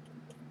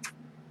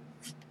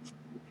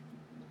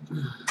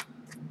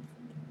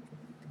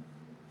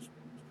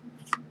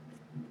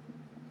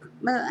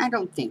 But I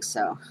don't think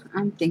so.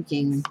 I'm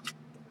thinking,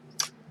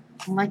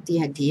 I like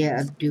the idea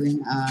of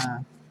doing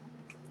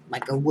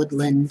like a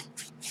woodland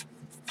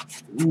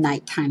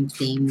nighttime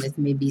theme with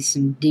maybe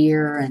some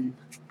deer and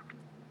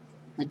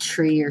a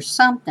tree or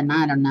something.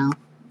 I don't know.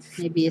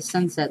 Maybe a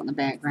sunset in the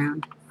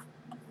background.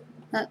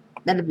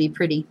 That'd be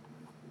pretty,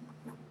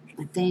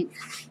 I think.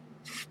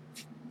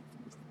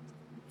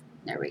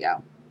 There we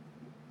go.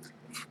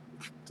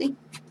 See?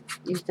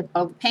 Used up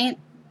all the paint.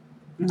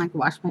 And I can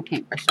wash my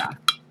paintbrush off.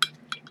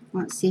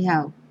 Let's see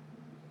how...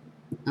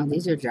 Oh,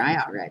 these are dry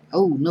already.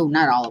 Oh, no,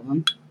 not all of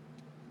them.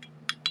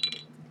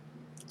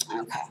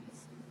 Okay.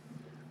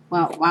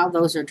 Well, while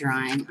those are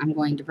drying, I'm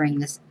going to bring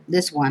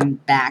this one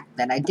back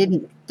that I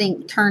didn't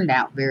think turned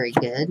out very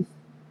good.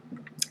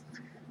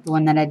 The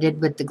one that I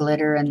did with the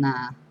glitter and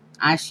the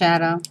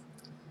eyeshadow.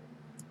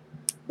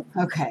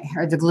 Okay,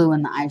 or the glue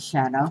and the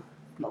eyeshadow.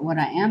 But what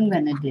I am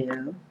going to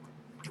do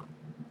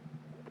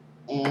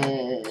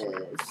is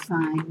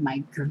find my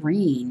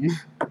green.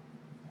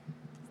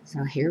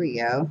 So here we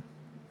go.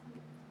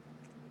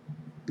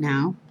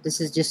 Now,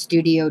 this is just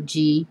Studio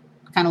G,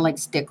 kind of like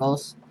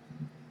Stickles.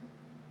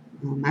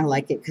 I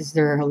like it because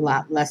they're a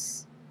lot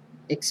less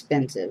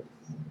expensive.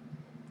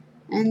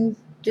 And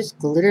just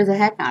glitter the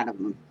heck out of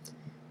them.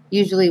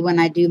 Usually when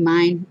I do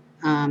mine,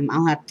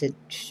 I'll have to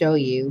show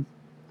you.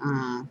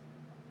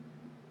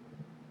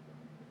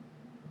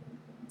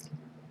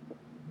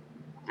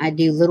 I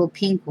do little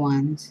pink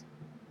ones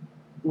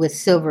with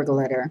silver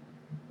glitter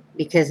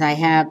because I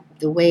have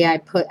the way I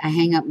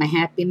hang up my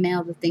Happy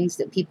Mail, the things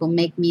that people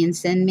make me and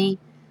send me.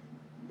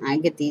 I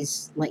get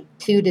these like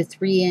 2 to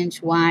 3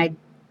 inch wide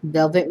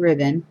velvet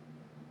ribbon.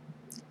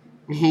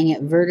 I hang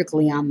it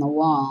vertically on the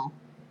wall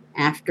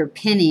after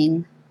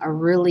pinning a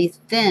really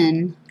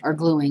thin, or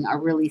gluing a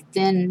really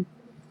thin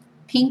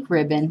pink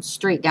ribbon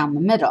straight down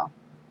the middle.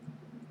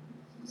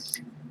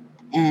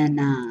 And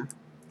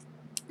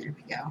there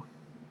we go.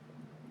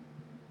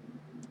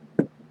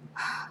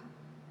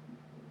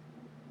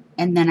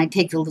 And then I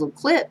take the little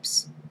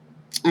clips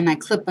and I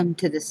clip them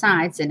to the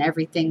sides, and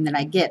everything that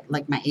I get,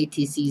 like my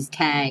ATCs,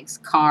 tags,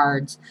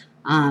 cards,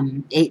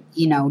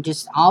 you know,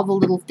 just all the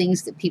little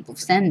things that people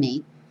send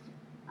me.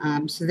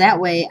 So that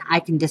way I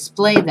can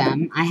display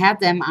them. I have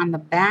them on the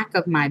back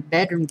of my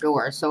bedroom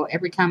door, so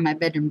every time my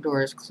bedroom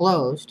door is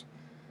closed,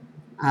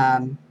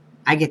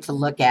 I get to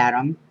look at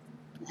them,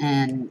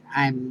 and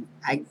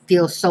I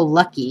feel so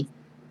lucky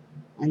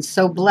and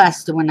so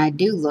blessed when I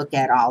do look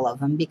at all of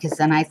them, because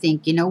then I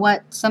think, you know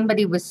what,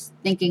 somebody was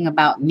thinking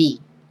about me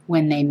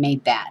when they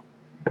made that,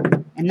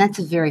 and that's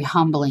a very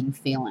humbling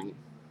feeling.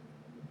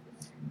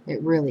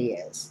 It really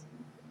is.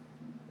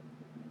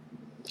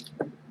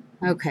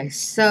 Okay,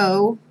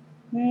 so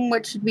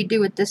what should we do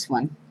with this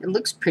one? It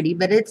looks pretty,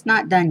 but it's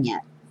not done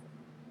yet.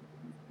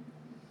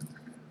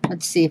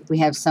 Let's see if we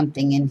have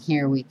something in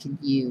here we could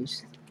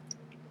use.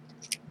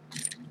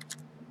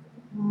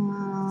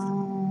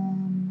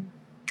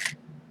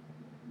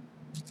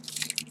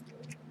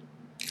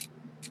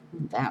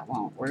 That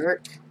won't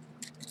work.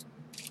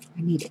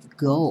 I need it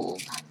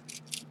gold.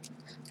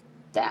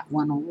 That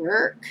one will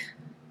work.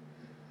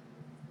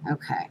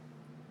 Okay.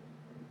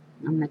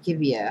 I'm going to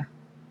give you a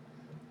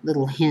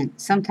little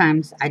hint.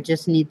 Sometimes I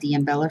just need the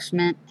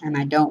embellishment and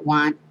I don't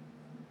want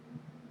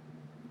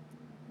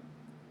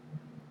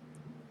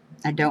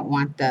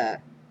the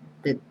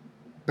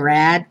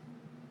brad.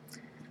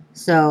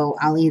 So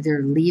I'll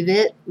either leave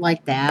it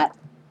like that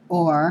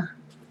or,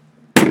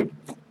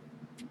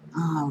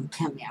 oh,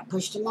 tell me I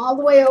pushed him all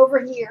the way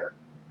over here.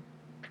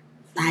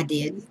 I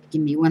did.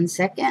 Give me 1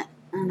 second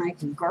and I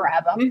can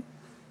grab them.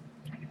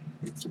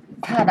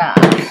 Ta-da.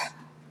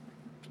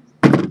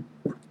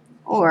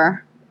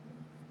 Or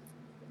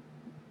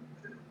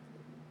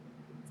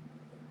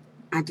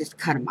I just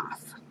cut them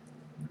off.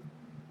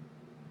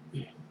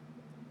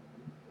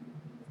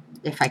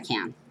 If I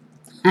can.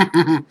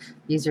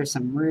 These are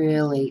some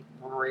really,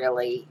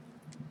 really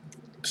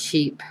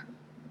cheap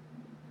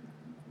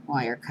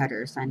wire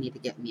cutters. I need to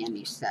get me a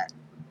new set.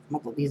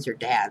 Well, these are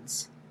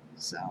Dad's,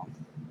 so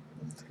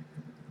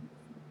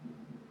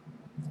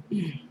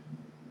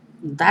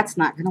that's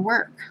not going to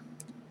work.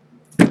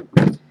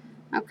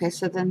 Okay,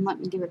 so then let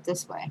me do it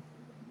this way.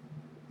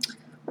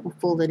 We'll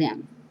fold it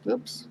in.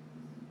 Oops.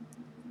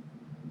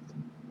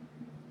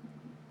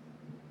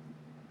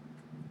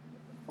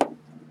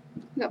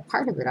 Got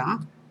part of it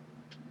off.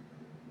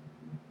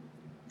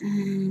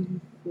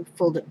 And we'll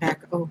fold it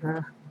back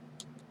over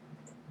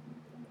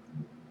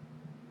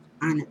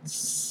on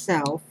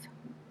itself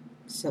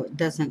so it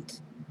doesn't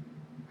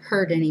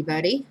hurt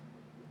anybody.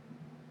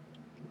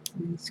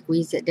 And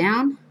squeeze it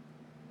down.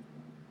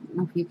 I don't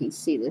know if you can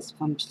see this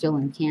if I'm still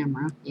in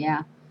camera.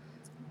 Yeah.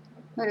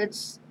 But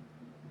it's,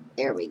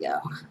 there we go.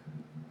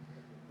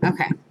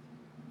 Okay.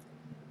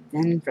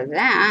 Then for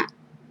that,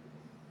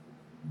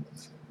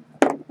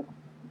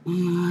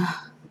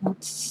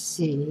 let's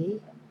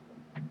see.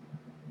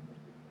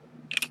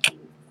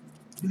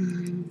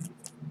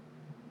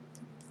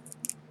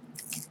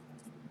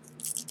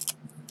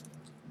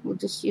 We'll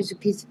just use a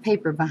piece of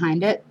paper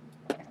behind it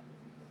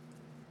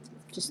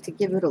just to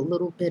give it a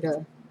little bit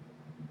of,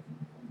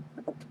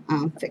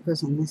 if it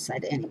goes on this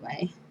side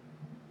anyway.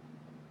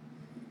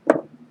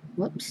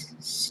 Whoops,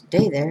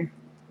 stay there.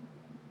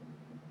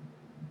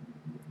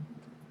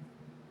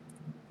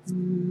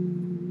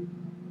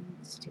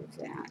 Let's do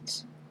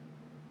that.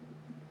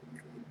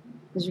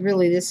 Because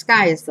really, the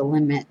sky is the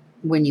limit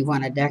when you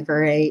want to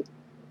decorate.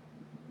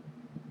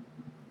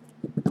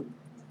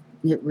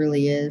 It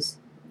really is.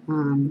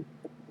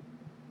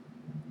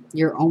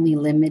 You're only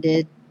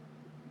limited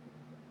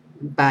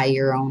by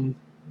your own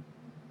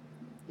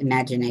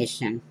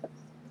imagination.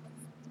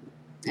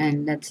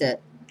 And that's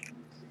it.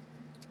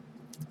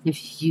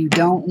 If you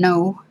don't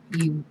know,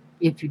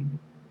 if you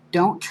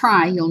don't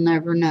try, you'll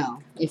never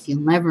know. If you'll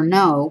never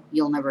know,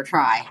 you'll never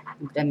try.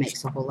 That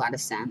makes a whole lot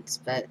of sense.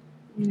 But,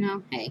 you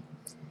know, hey.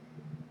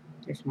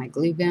 There's my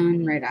glue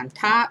gun right on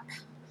top.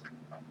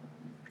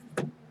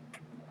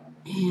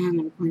 And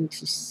I'm going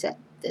to set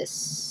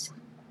this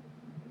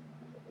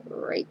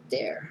right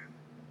there.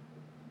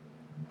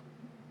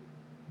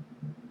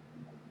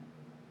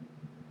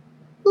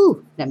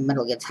 Ooh, that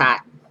metal gets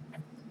hot.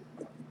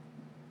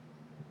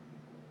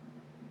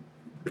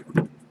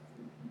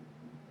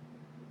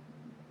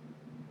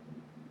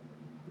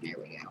 There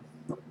we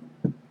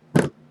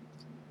go.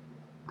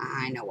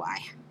 I know why.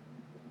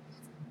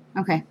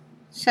 Okay,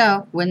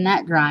 so when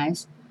that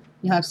dries,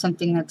 you'll have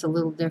something that's a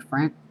little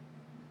different.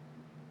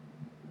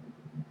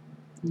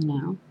 You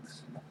know,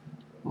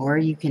 or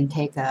you can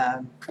take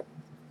a,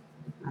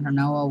 I don't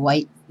know, a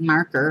white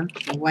marker,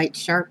 a white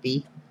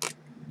Sharpie,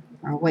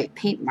 or a white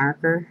paint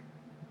marker,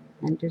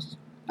 and just,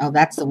 oh,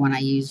 that's the one I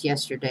used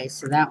yesterday,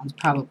 so that one's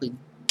probably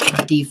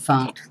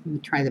defunct. Let me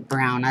try the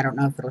brown. I don't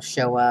know if it'll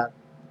show up.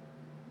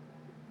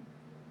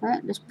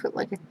 But just put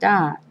like a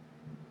dot.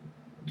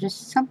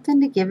 Just something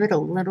to give it a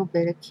little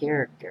bit of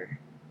character.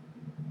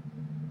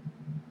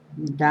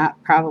 The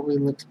dot probably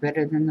looks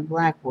better than the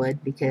black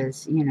would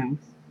because, you know.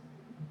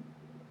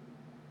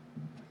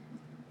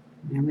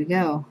 There we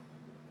go.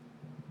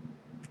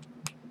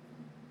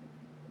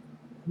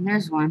 And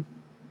there's one.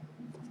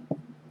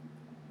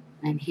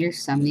 And here's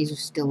some. These are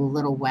still a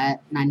little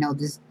wet. And I know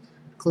this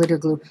glitter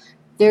glue.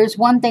 There's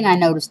one thing I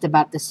noticed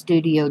about the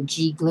Studio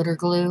G glitter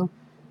glue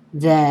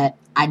that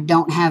I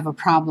don't have a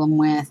problem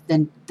with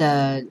than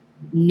the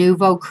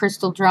Nuvo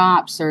crystal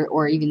drops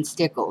or even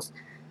stickles.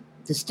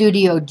 The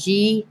Studio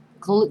G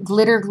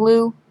glitter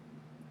glue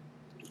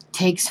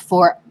takes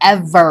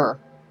forever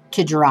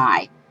to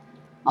dry.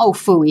 Oh,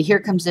 phooey, here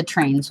comes the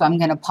train, so I'm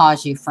going to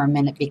pause you for a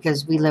minute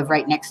because we live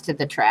right next to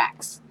the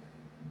tracks.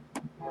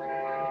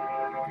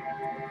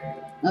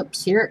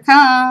 Oops, here it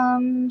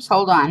comes.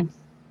 Hold on.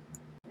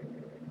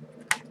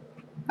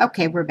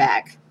 Okay, we're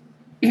back.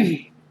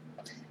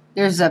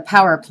 There's a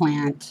power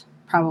plant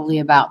probably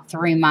about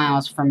 3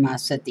 miles from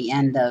us at the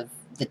end of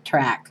the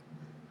track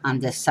on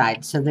this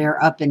side. So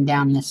they're up and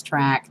down this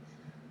track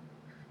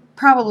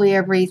probably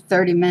every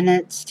 30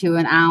 minutes to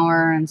an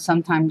hour, and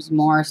sometimes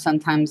more,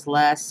 sometimes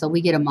less. So we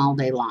get them all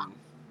day long.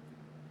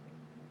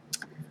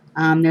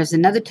 There's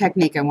another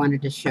technique I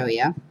wanted to show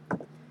you.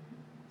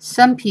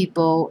 Some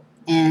people,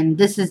 and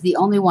this is the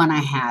only one I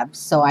have,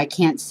 so I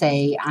can't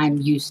say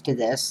I'm used to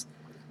this.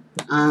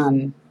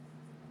 The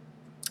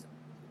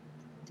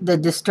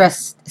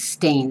distressed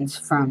stains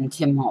from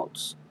Tim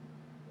Holtz.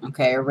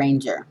 Okay, a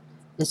Ranger.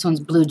 This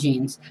one's blue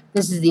jeans.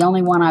 This is the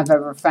only one I've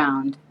ever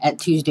found at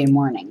Tuesday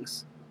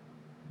mornings.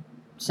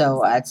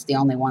 So that's the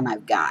only one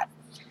I've got.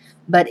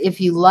 But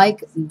if you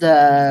like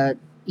the,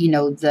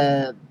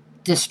 the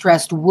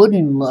distressed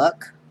wooden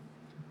look,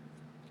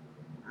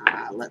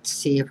 let's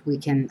see if we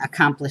can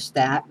accomplish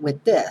that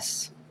with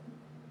this.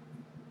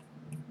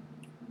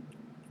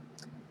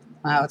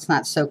 Wow, it's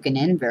not soaking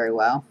in very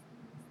well.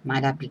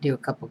 Might have to do a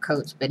couple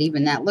coats, but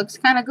even that looks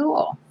kind of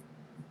cool.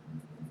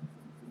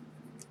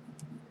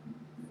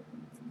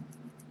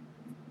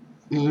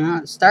 Yeah,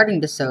 it's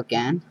starting to soak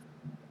in.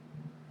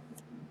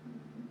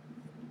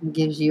 It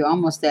gives you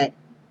almost that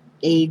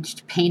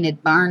aged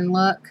painted barn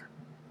look.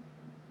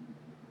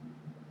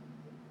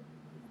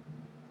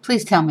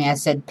 Please tell me I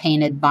said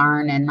painted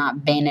barn and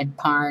not painted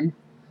parn.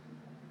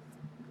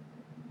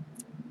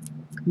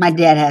 My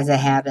dad has a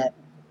habit,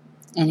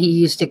 and he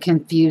used to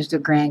confuse the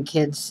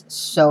grandkids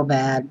so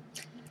bad.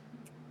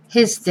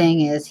 His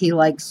thing is he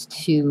likes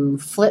to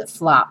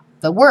flip-flop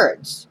the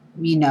words.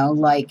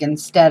 Like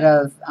instead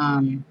of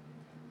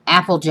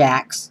Apple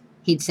Jacks,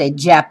 he'd say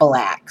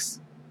Jappalax.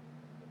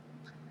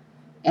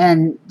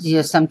 And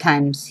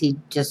sometimes he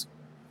just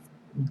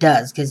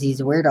does because he's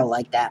a weirdo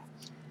like that.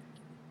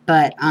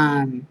 But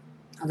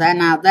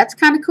that's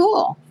kind of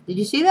cool. Did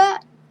you see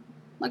that?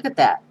 Look at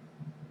that.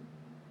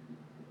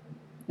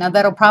 Now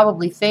that'll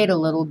probably fade a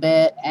little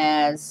bit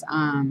as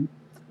the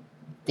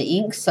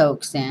ink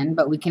soaks in,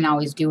 but we can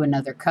always do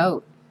another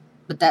coat.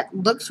 But that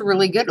looks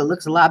really good. It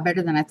looks a lot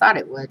better than I thought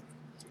it would.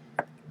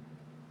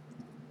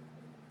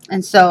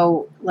 And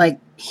so, like,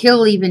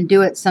 he'll even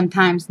do it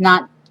sometimes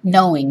not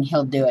knowing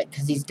he'll do it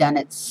because he's done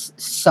it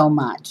so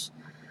much.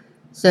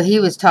 So he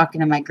was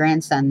talking to my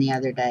grandson the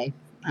other day,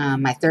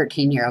 my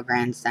 13-year-old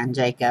grandson,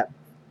 Jacob.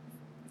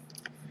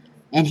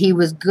 And he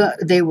was good.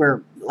 They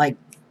were, like,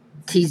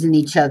 teasing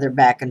each other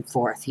back and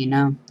forth,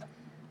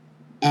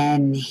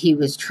 And he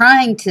was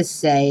trying to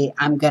say,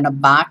 I'm going to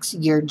box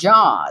your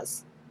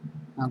jaws.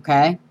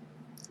 Okay?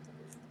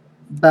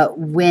 But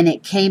when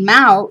it came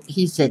out,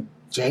 he said,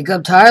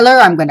 Jacob Tyler,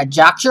 I'm going to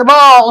jock your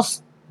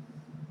balls.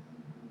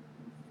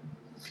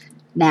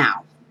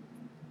 Now,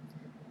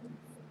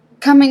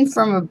 coming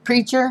from a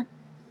preacher,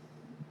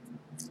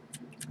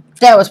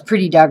 that was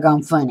pretty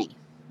doggone funny.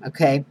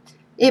 Okay?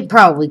 It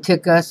probably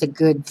took us a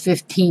good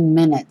 15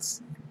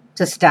 minutes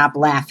to stop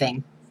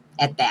laughing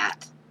at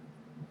that.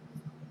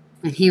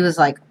 And he was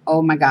like,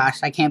 oh my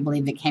gosh, I can't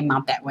believe it came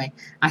out that way.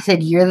 I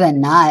said, you're the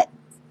nut,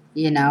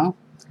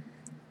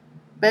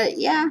 But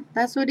yeah,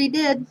 that's what he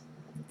did.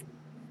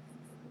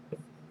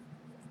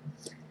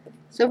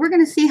 So we're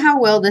going to see how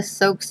well this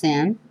soaks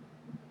in.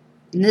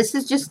 And this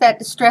is just that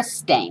distress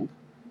stain.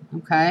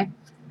 Okay?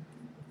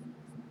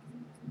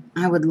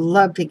 I would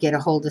love to get a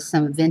hold of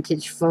some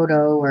vintage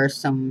photo or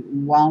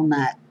some of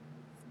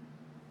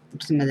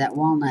that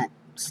walnut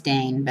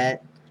stain,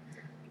 but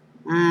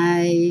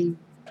I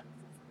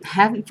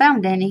haven't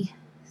found any.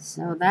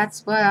 So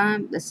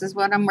this is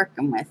what I'm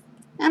working with.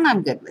 And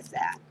I'm good with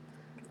that.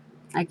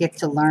 I get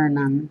to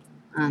learn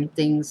on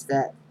things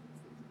that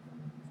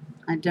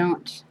I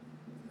don't,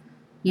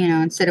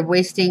 instead of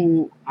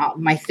wasting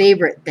my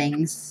favorite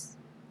things,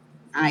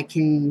 I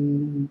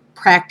can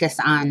practice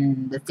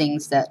on the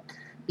things that,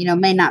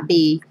 may not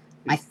be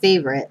my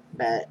favorite,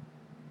 but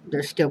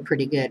they're still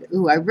pretty good.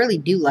 Ooh, I really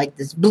do like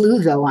this blue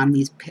though on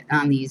these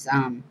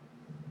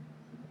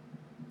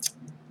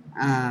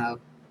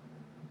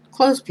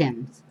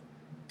clothespins.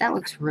 That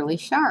looks really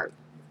sharp.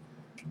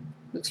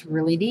 Looks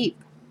really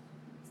deep.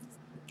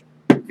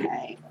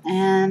 Okay,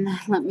 and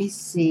let me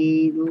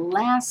see.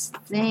 Last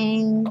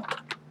thing.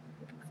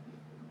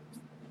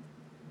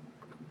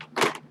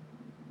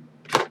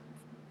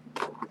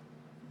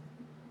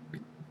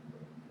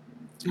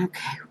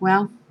 Okay,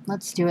 well,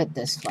 let's do it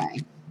this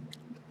way.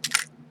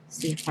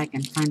 See if I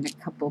can find a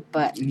couple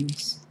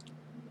buttons.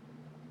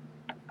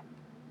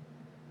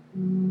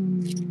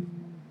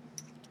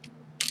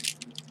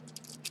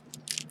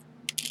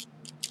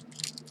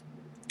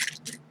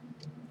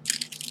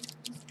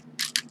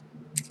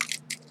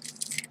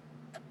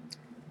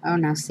 Oh,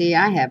 now see,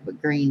 I have a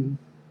green.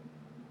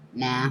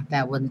 Nah,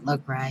 that wouldn't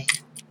look right.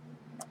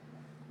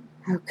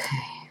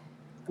 Okay,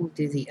 we'll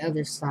do the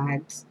other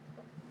sides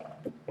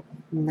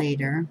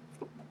later.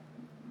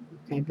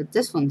 Okay, but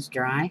this one's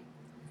dry.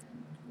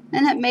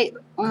 And it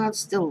well, it's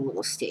still a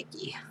little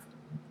sticky.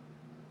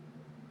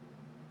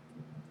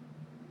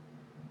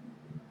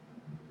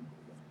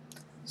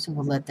 So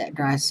we'll let that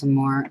dry some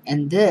more.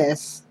 And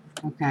this,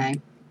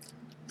 okay,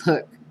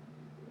 look,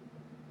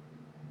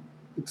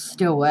 it's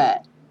still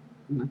wet.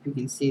 I don't know if you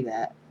can see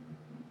that.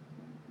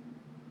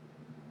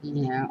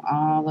 You know,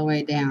 all the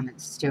way down,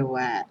 it's still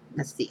wet.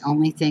 That's the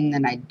only thing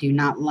that I do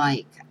not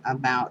like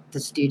about the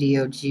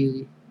Studio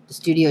G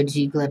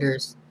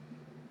glitters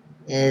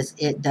is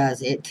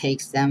it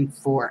takes them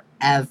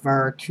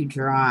forever to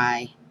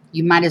dry.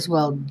 You might as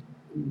well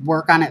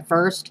work on it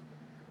first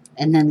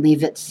and then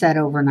leave it set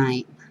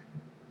overnight.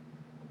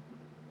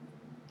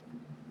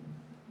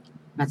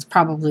 That's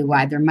probably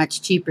why they're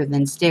much cheaper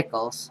than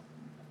Stickles.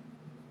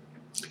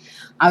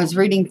 I was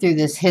reading through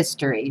this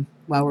history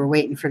while we're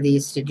waiting for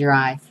these to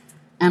dry,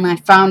 and I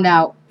found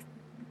out,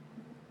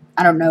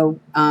 I don't know,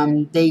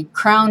 they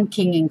crown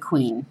king and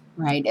queen,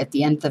 right, at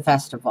the end of the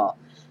festival.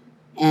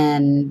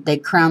 And they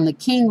crown the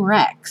king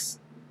Rex.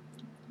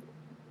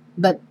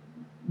 But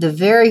the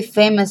very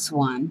famous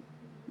one,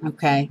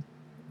 okay,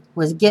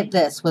 get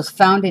this, was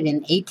founded in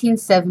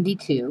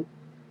 1872.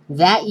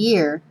 That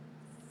year,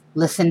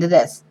 listen to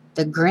this,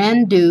 the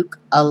Grand Duke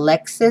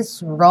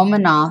Alexis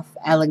Romanov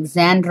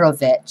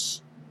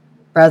Alexandrovich,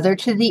 brother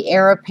to the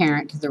heir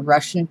apparent to the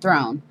Russian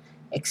throne,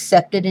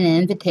 accepted an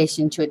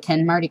invitation to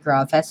attend Mardi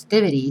Gras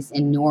festivities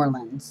in New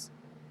Orleans.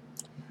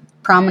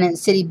 Prominent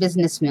city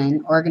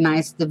businessmen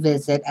organized the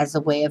visit as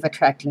a way of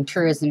attracting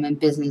tourism and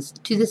business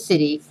to the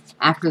city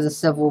after the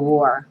Civil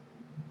War.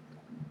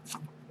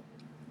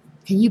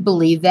 Can you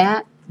believe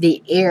that?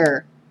 The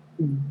heir,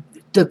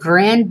 the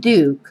Grand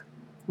Duke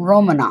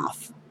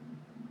Romanov,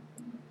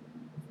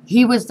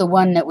 he was the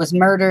one that was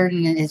murdered,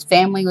 and his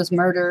family was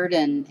murdered,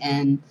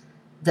 and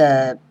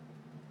the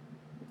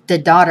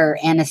daughter,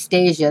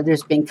 Anastasia,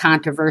 there's been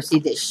controversy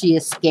that she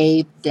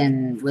escaped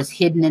and was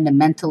hidden in a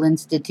mental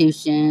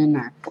institution,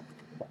 or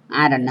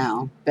I don't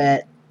know,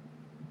 but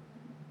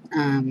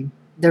the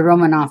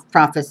Romanov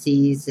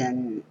prophecies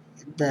and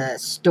the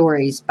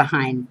stories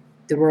behind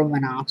the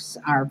Romanovs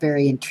are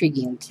very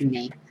intriguing to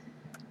me.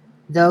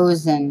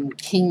 Those and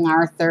King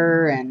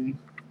Arthur and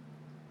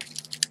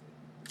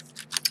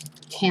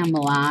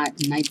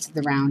Camelot, Knights of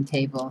the Round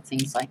Table,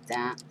 things like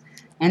that.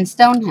 And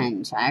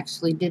Stonehenge. I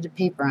actually did a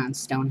paper on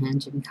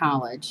Stonehenge in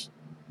college.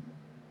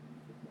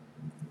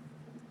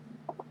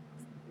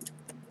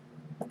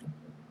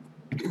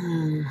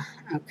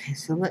 Okay,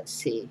 so let's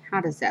see.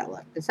 How does that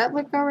look? Does that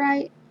look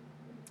alright?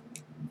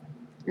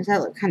 Does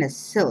that look kind of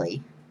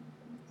silly?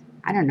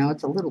 I don't know.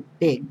 It's a little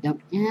big.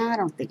 I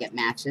don't think it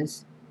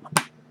matches.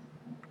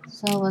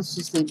 So let's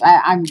just leave.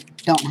 I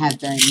don't have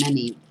very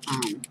many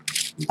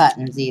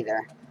buttons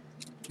either.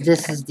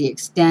 This is the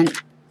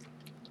extent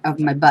of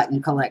my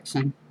button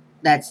collection.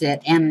 That's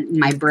it. And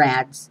my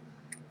brads.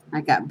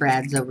 I got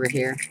brads over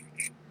here.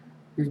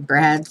 There's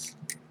brads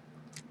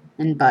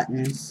and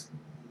buttons.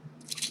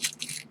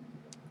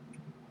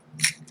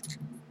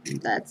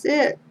 And that's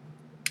it.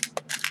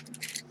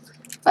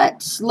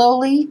 But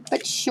slowly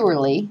but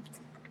surely,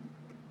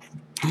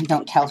 and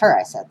don't tell her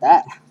I said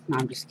that. No,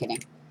 I'm just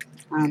kidding.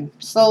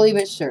 Slowly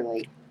but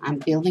surely, I'm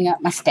building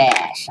up my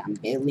stash. I'm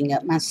building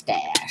up my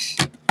stash.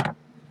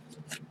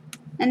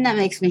 And that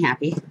makes me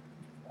happy.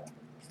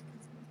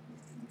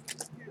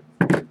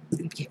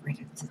 Get rid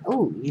of this.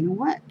 Oh, you know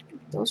what?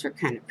 Those are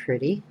kind of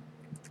pretty.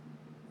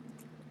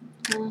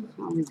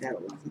 I'll leave that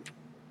alone.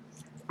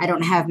 I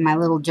don't have my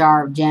little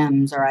jar of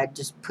gems, or I'd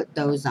just put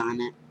those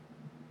on it.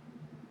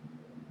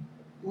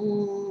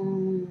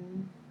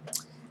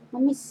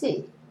 Let me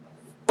see.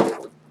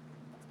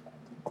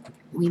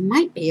 We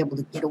might be able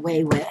to get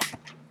away with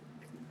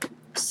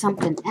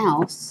something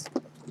else.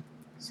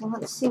 So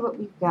let's see what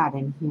we've got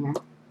in here.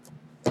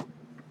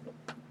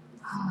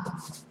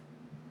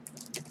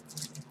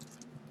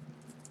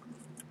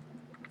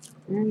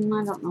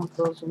 I don't know if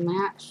those will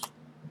match.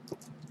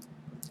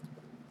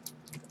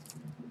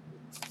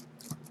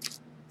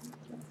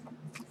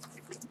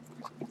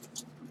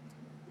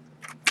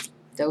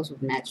 Those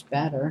would match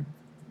better.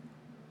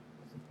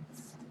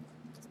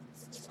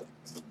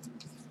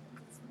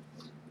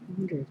 I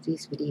wonder if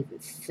these would even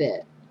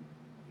fit.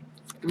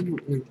 I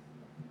don't know.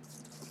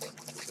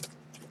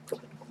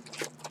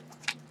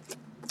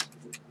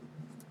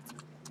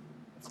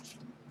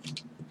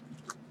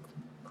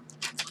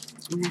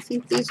 And I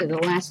think these are the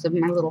last of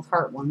my little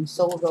heart ones,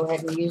 so we'll go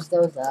ahead and use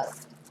those up.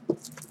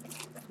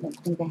 I don't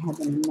think I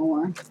have any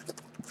more.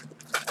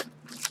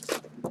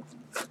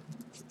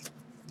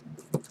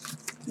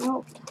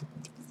 Nope.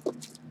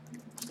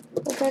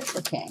 But that's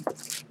okay.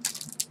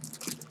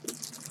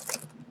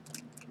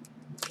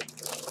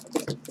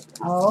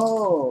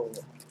 Oh,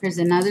 here's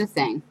another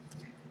thing.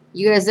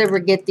 You guys ever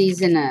get these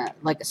in a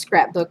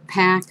scrapbook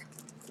pack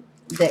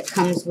that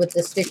comes with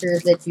the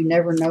stickers that you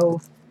never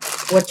know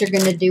what you're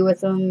going to do with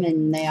them,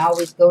 and they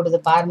always go to the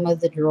bottom of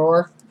the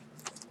drawer?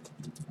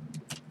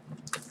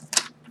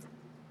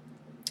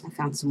 I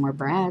found some more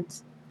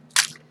brads.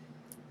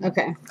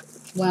 Okay,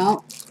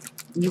 well,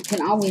 you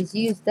can always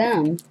use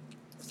them.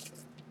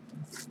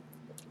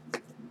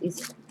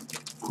 These,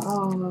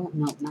 oh, no,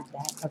 not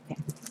that. Okay.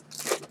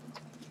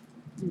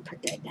 Let me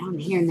put that down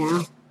here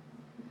now.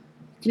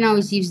 You can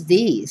always use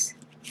these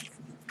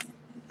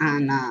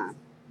on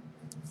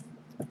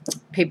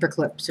paper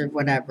clips or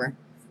whatever.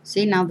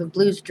 See, now the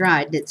blue's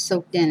dried. It's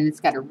soaked in. It's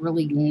got a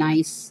really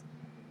nice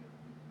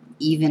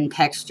even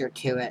texture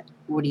to it.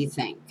 What do you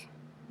think?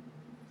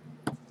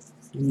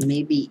 And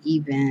maybe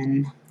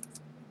even,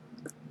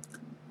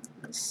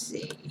 let's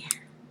see.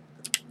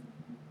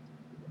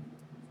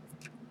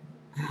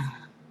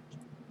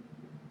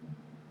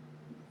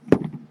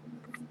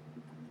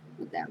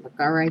 Would that look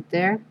all right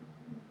there?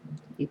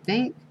 You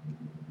think?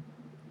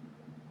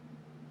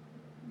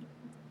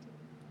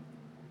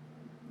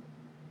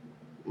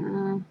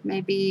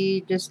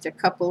 Maybe just a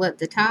couple at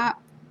the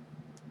top.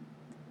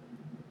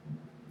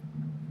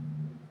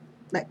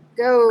 Let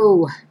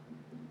go.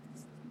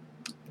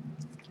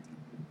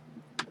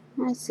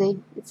 I see.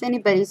 It's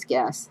anybody's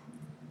guess.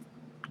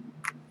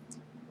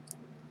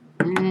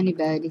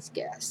 Anybody's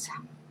guess.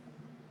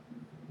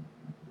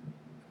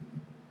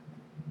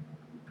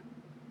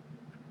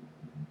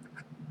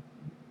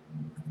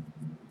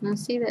 Now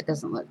see, that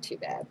doesn't look too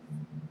bad.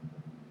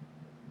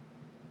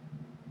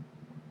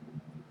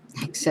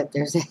 Except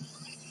there's a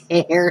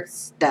hair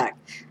stuck.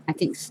 I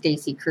think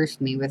Stacy cursed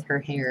me with her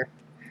hair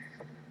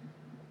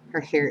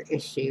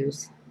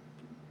issues.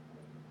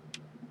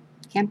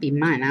 Can't be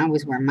mine. I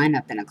always wear mine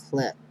up in a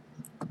clip.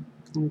 I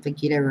don't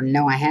think you'd ever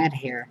know I had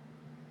hair.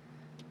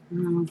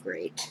 Oh,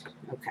 great.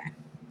 Okay.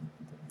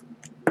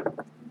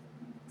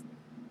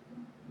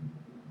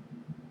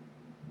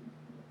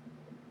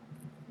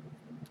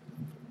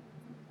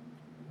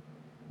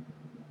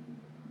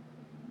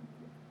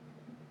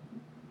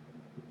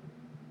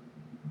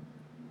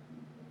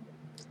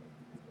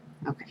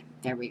 Okay,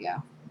 there we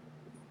go.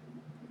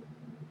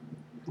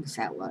 How does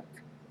that look?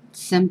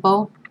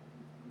 Simple.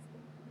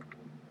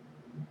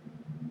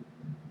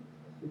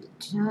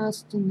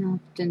 Just enough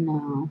to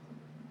know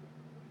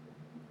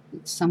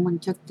that someone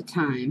took the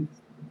time.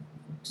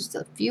 Just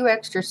a few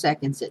extra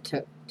seconds it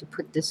took to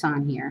put this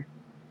on here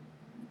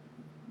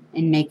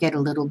and make it a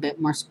little bit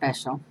more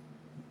special.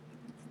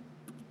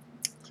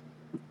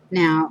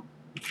 Now,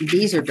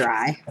 these are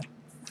dry.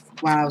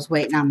 While I was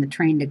waiting on the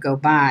train to go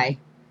by,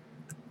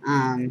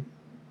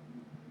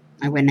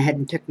 I went ahead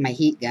and took my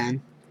heat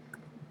gun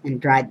and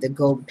dried the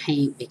gold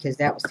paint because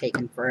that was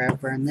taking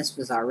forever, and this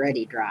was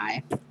already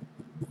dry.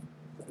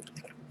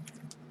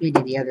 We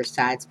do the other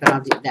sides, but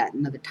I'll do that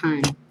another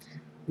time.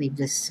 Leave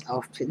this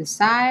off to the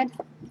side.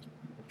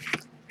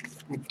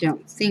 I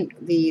don't think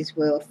these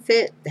will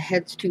fit. The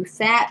head's too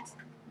fat,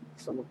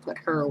 so we'll put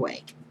her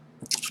away.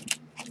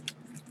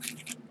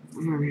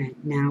 Alright,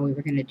 now we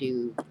were going to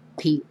do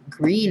paint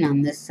green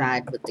on this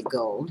side with the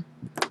gold.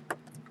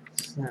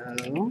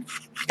 So,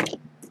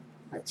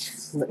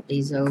 let's flip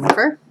these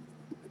over.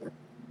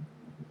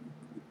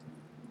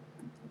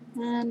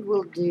 And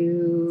we'll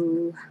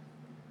do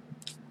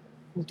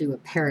a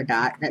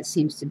peridot. That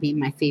seems to be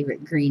my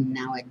favorite green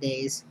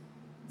nowadays.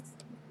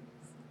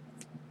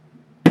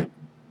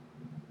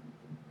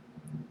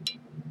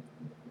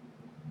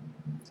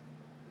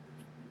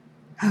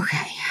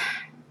 Okay.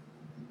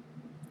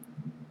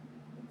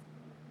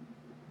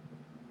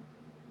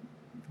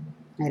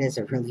 That is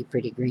a really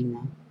pretty green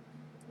though.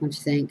 What do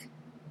you think?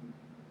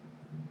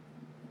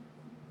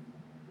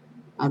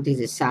 I'll do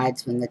the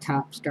sides when the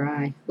top's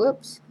dry.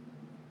 Whoops.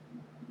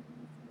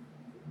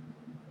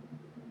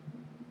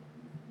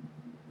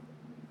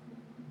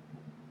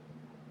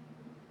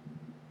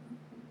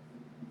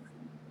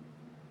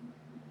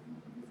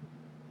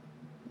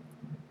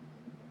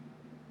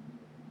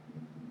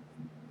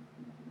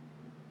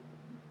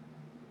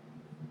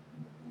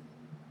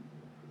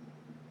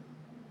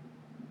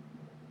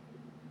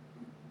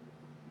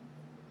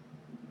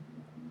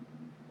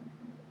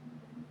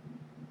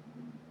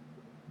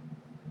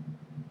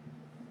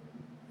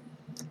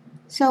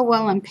 So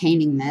while I'm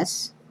painting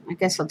this, I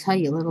guess I'll tell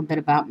you a little bit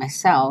about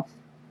myself.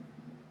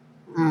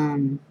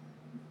 I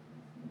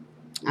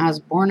was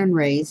born and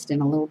raised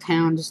in a little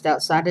town just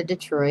outside of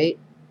Detroit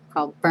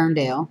called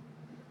Ferndale.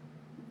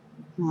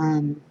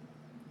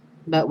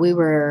 But we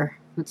were,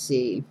 let's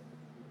see,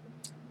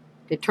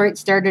 Detroit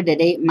started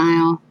at 8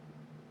 Mile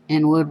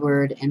in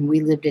Woodward, and we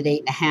lived at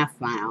 8.5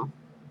 Mile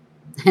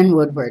in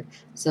Woodward.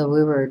 So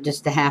we were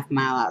just a half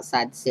mile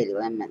outside the city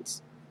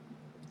limits.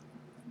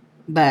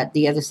 But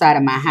the other side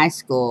of my high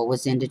school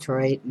was in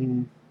Detroit,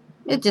 and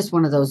it's just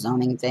one of those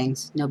zoning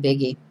things. No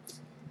biggie.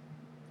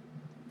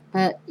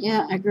 But,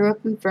 yeah, I grew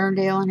up in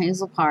Ferndale and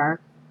Hazel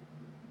Park.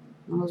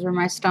 Those were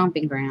my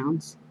stomping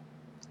grounds.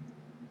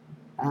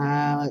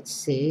 Let's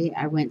see.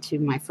 I went to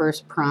my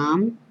first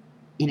prom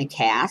in a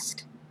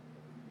cast.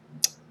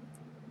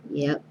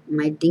 Yep,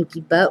 my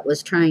dinky butt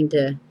was trying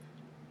to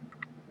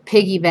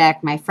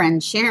piggyback my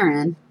friend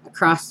Sharon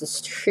across the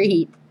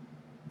street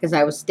because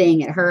I was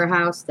staying at her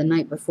house the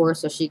night before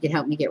so she could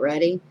help me get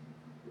ready.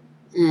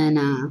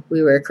 And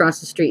we were across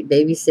the street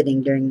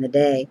babysitting during the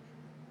day.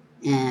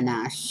 And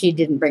she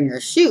didn't bring her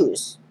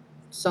shoes.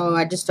 So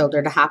I just told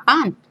her to hop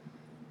on.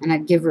 And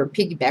I'd give her a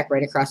piggyback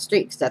right across the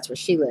street because that's where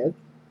she lived.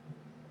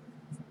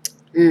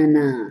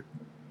 And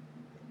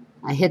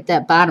I hit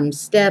that bottom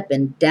step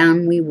and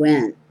down we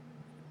went.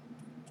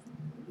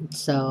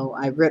 So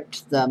I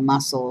ripped the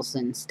muscles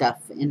and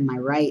stuff in my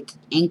right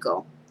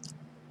ankle.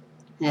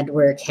 I had to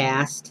wear a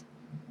cast.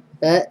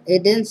 But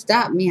it didn't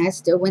stop me. I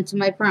still went to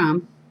my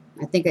prom.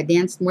 I think I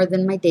danced more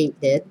than my date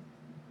did.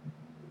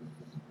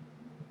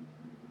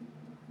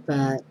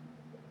 But,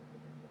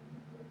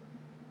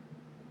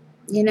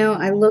 you know,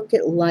 I look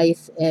at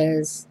life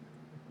as,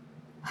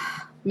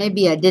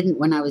 maybe I didn't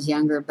when I was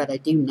younger, but I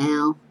do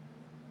now.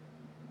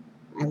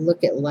 I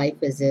look at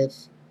life as if,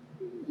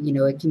 you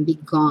know, it can be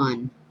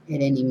gone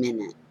at any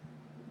minute.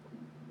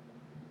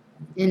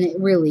 And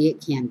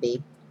it can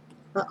be.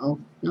 Uh-oh.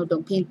 No,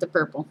 don't paint the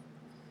purple.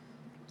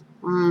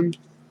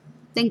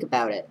 Think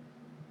about it.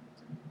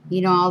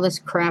 You know, all this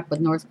crap with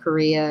North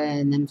Korea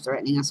and them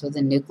threatening us with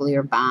a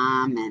nuclear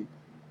bomb, and,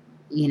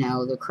 you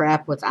know, the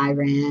crap with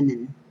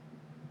Iran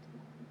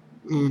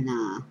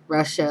and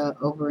Russia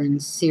over in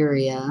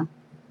Syria.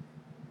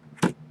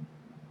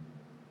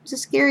 It's a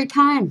scary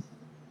time.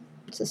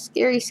 It's a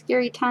scary,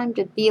 scary time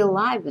to be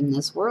alive in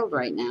this world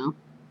right now.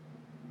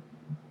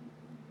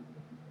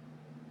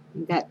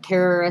 You've got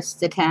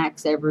terrorist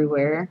attacks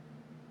everywhere.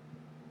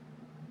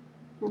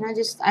 And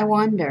I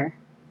wonder,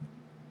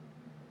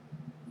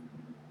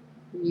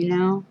 you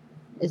know,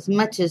 as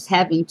much as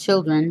having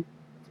children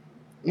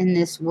in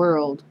this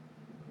world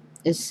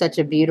is such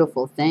a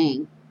beautiful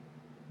thing,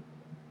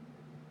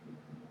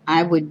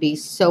 I would be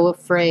so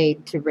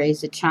afraid to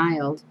raise a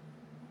child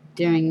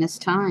during this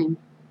time.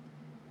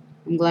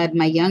 I'm glad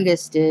my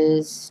youngest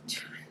is,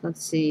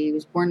 let's see, he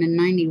was born in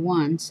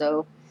 91,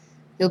 so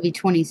he'll be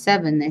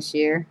 27 this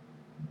year.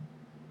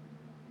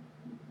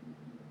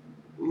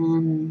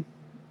 And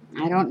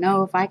I don't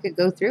know if I could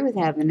go through with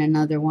having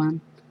another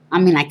one. I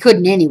mean, I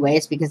couldn't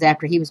anyways, because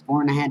after he was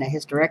born, I had a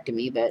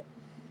hysterectomy, but,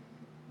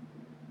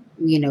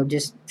 you know,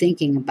 just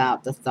thinking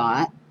about the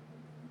thought,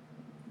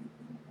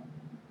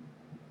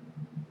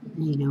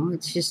 you know,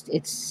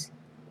 it's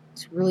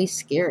really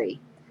scary.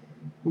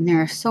 And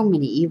there are so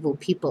many evil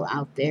people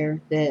out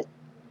there that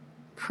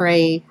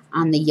prey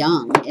on the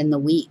young and the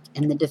weak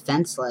and the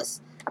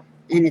defenseless.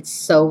 And it's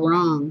so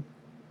wrong.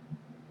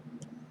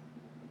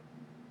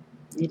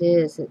 It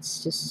is.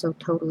 It's just so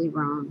totally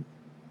wrong.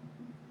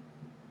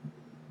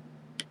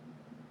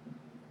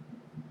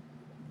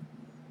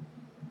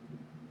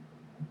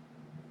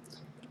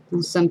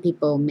 And some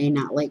people may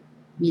not like,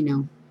 you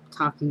know,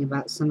 talking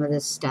about some of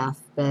this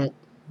stuff, but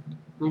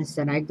like I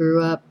said, I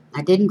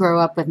didn't grow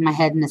up with my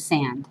head in the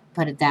sand,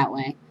 put it that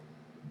way.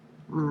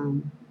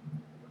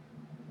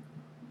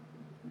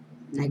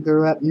 I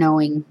grew up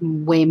knowing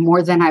way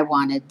more than I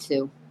wanted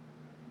to.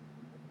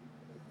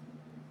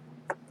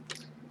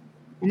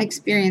 And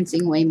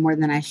experiencing way more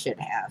than I should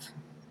have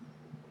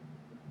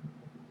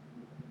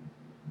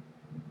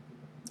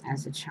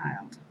as a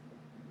child.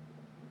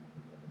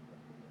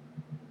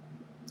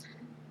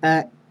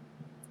 But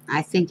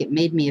I think it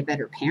made me a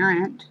better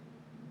parent.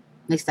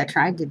 At least I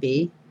tried to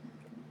be.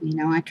 You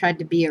know, I tried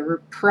to be a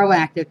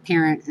proactive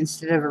parent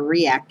instead of a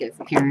reactive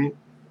parent.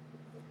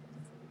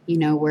 You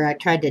know, where I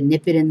tried to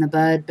nip it in the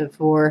bud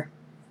before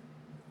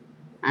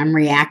I'm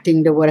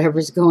reacting to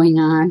whatever's going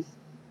on.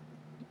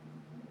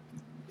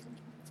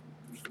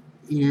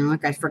 You know,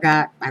 like I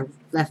forgot I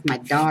left my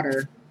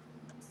daughter,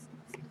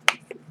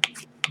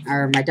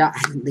 or I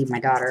didn't leave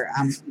my daughter.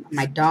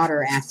 My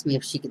daughter asked me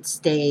if she could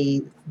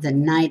stay the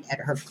night at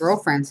her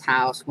girlfriend's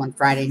house one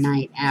Friday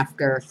night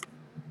after,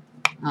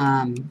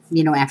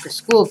 you know, after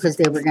school, because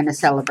they were going to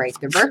celebrate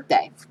their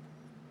birthday.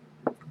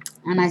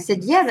 And I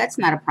said, yeah, that's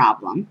not a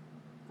problem.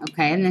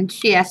 Okay, and then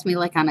she asked me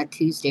like on a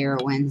Tuesday or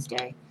a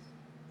Wednesday.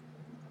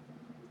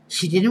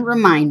 She didn't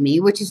remind me,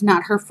 which is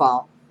not her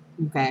fault.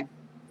 Okay,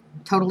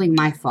 totally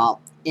my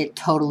fault. It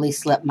totally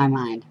slipped my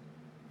mind.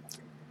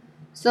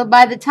 So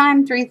by the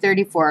time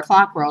 3:30, 4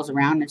 o'clock rolls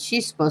around and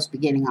she's supposed to be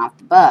getting off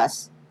the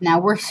bus, now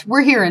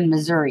we're here in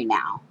Missouri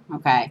now,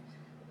 okay?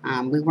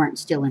 We weren't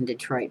still in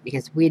Detroit,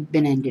 because if we had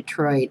been in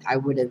Detroit, I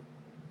would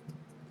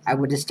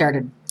have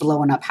started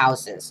blowing up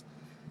houses,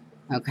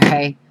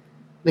 okay?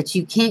 But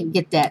you can't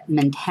get that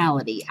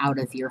mentality out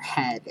of your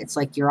head. It's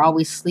like you're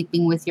always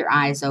sleeping with your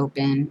eyes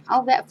open.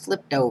 Oh, that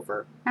flipped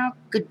over. Oh,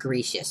 good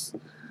gracious.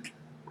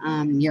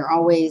 You're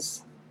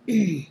always...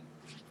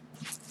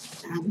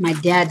 My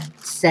dad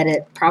said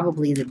it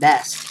probably the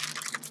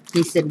best.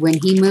 He said when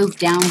he moved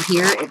down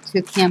here, it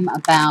took him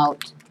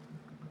about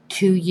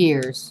 2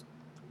 years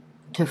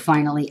to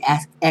finally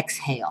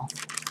exhale.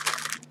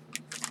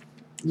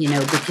 You know,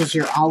 because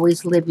you're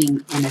always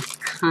living in a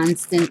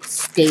constant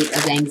state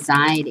of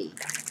anxiety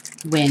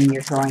when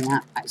you're growing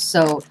up.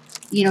 So,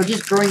 you know,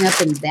 just growing up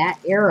in that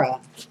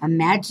era,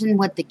 imagine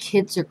what the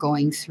kids are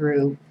going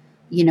through,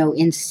 you know,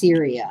 in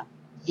Syria,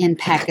 in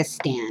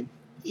Pakistan,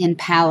 in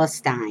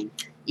Palestine,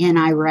 in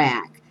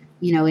Iraq,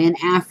 you know, in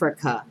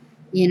Africa.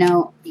 You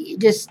know,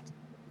 just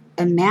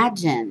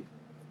imagine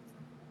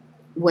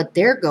what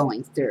they're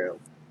going through.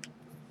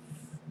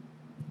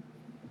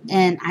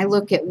 And I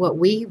look at what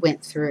we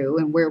went through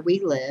and where we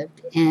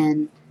lived,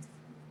 and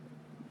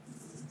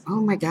oh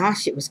my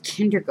gosh, it was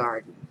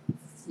kindergarten,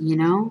 you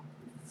know?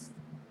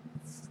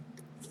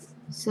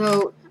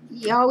 So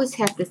you always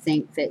have to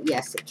think that,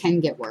 yes, it can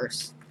get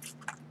worse.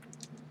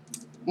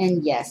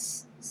 And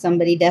yes,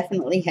 Somebody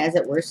definitely has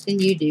it worse than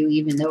you do,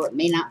 even though it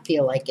may not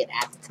feel like it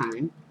at the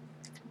time.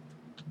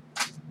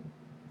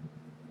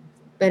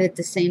 But at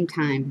the same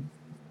time,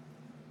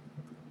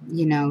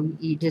 you know,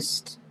 you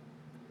just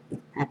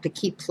have to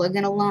keep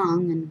plugging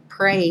along and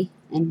pray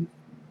and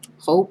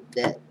hope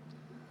that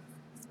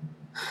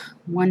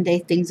one day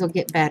things will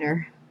get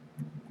better.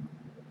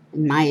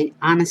 In my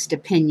honest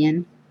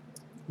opinion,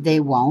 they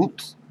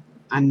won't.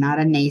 I'm not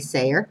a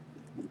naysayer.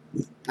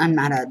 I'm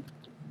not a,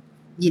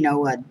 you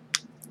know, a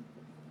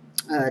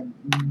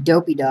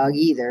dopey dog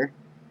either.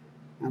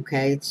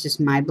 Okay, it's just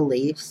my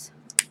beliefs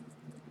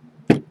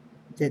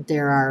that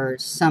there are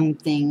some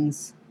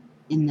things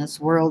in this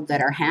world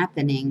that are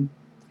happening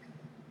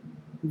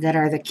that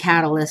are the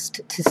catalyst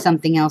to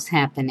something else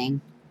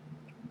happening.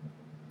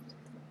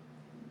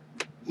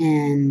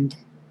 And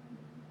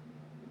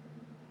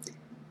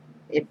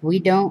if we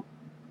don't,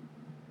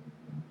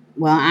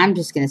 well, I'm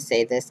just going to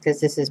say this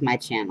because this is my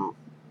channel.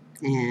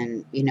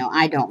 And, you know,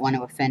 I don't want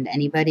to offend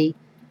anybody,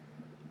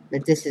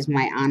 but this is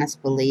my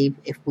honest belief.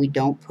 If we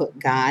don't put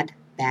God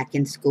back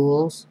in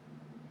schools,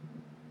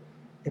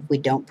 if we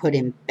don't put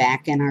him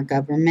back in our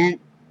government,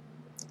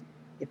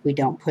 if we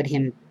don't put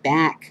him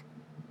back,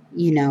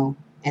 you know,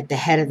 at the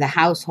head of the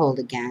household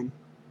again,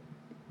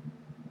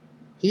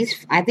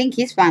 I think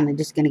he's finally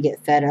just going to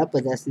get fed up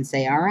with us and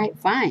say, all right,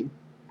 fine.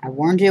 I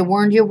warned you,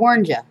 warned you,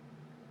 warned you.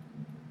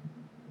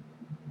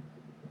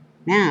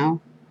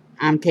 Now,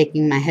 I'm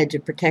taking my hedge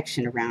of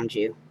protection around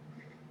you.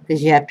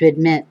 Because you have to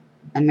admit,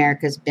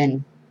 America's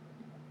been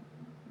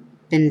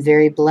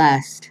very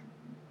blessed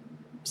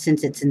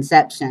since its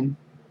inception.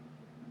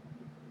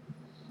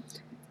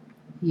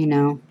 You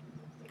know,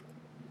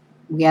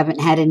 we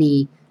haven't had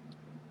any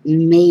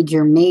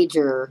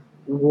major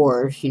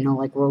wars, you know,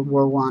 like World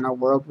War I or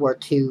World War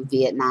II,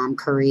 Vietnam,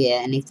 Korea,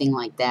 anything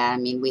like that. I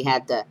mean, we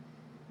had the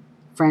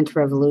French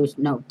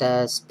Revolution, no,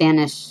 the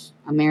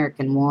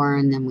Spanish-American War,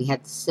 and then we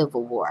had the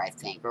Civil War, I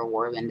think, or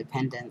War of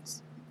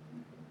Independence.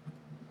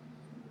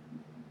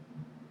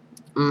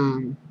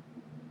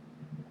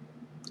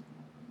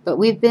 But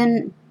we've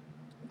been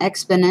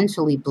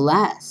exponentially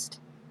blessed.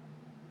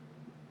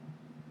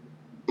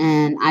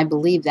 And I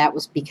believe that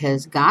was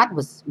because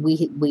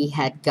we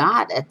had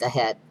God at the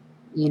head,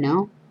 you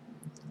know.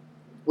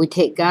 We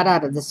take God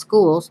out of the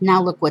schools.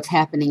 Now look what's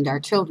happening to our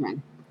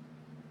children.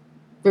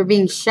 They're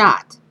being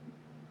shot,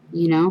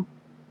 you know.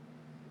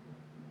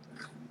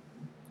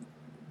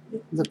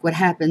 Look what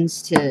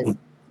happens to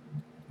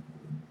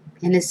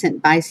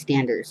innocent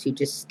bystanders who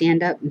just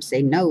stand up and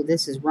say, no,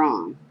 this is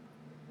wrong.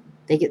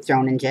 They get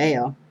thrown in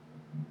jail.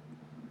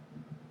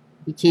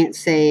 You can't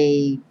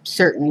say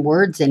certain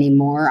words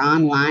anymore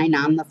online,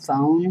 on the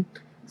phone.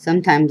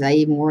 Sometimes I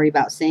even worry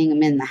about saying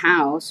them in the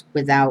house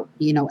without,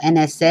 you know,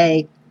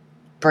 NSA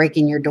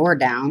breaking your door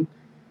down.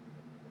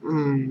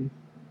 I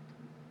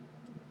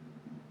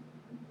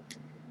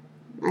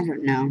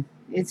don't know.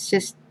 It's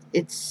just,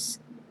 it's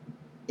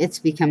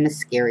become a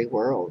scary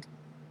world.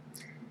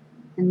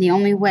 And the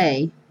only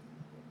way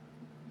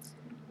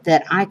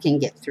that I can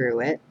get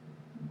through it,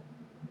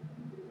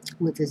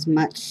 with as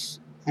much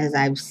as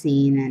I've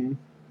seen and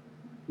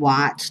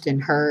watched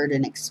and heard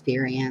and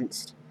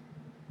experienced,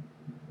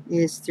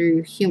 is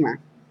through humor.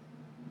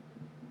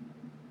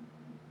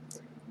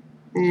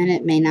 And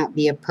it may not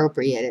be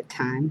appropriate at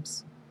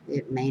times.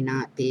 It may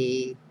not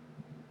be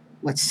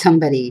what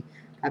somebody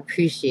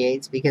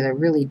appreciates, because I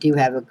really do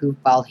have a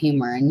goofball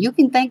humor. And you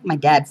can thank my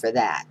dad for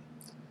that,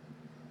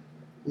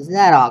 because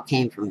that all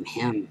came from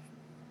him.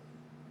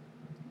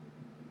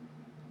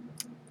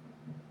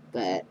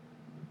 But,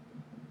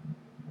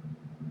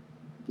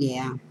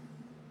 yeah.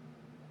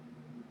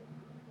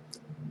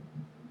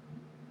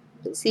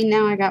 But see,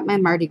 now I got my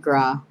Mardi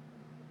Gras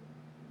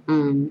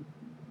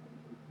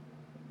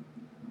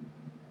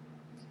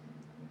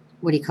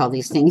what do you call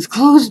these things?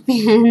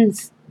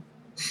 Clothespins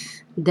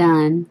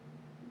done.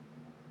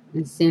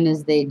 As soon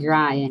as they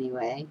dry,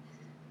 anyway.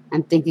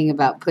 I'm thinking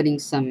about putting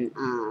some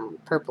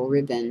purple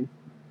ribbon,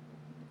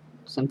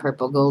 some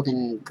purple,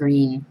 golden,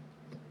 green,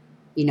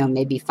 you know,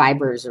 maybe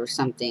fibers or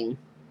something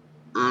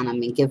on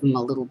them, and give them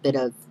a little bit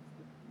of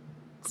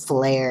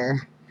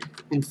flair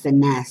and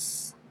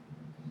finesse.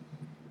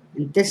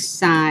 And this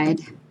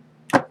side,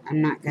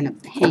 I'm not going to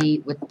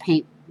paint with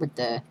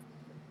the,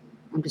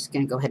 I'm just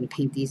going to go ahead and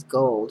paint these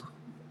gold.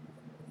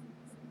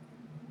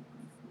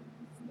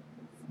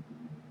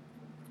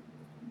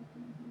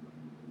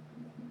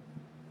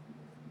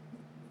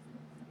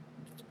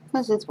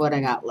 Because it's what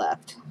I got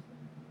left.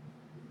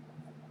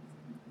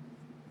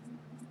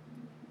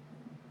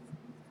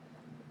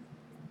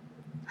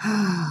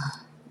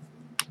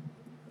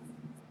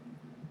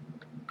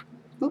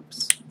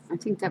 Oops, I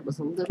think that was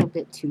a little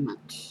bit too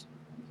much.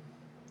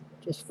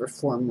 Just for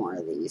 4 more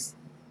of these.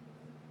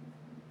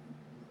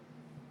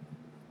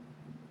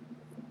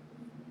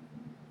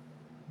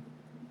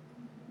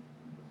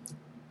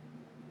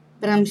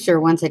 But I'm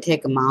sure once I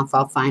take them off,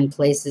 I'll find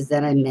places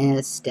that I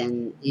missed,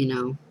 and, you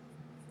know,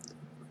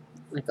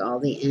 like all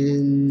the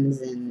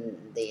ends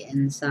and the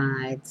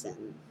insides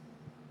and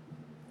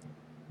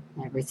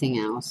everything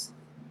else.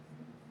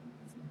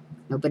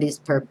 Nobody's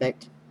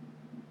perfect.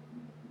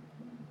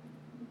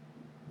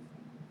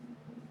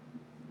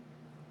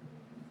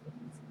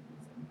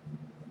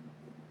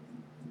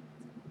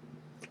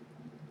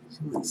 So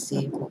let's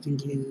see if we can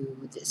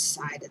do this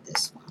side of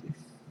this one.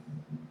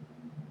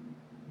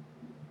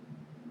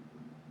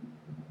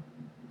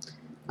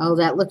 Oh,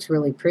 that looks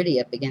really pretty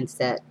up against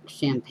that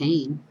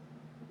champagne.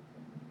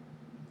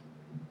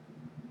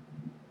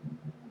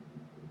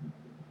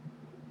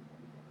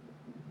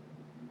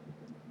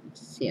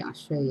 Let's see, I'll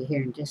show you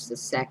here in just a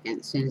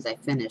second as soon as I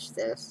finish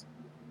this.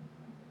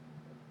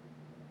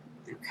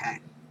 Okay.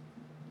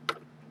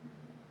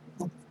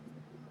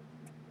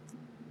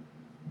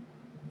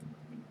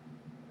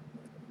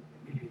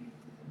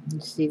 You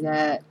see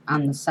that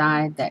on the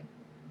side, that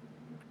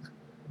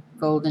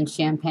golden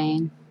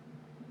champagne?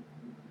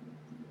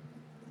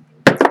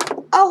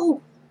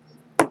 Oh!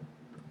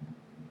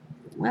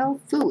 Well,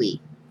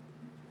 phooey.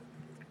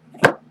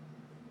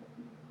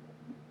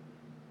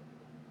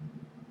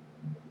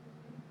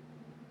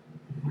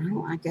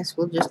 Well, I guess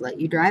we'll just let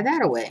you dry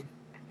that away.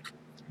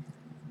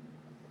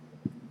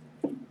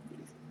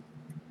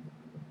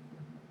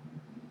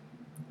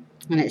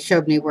 And it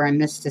showed me where I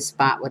missed a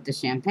spot with the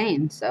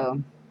champagne,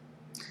 so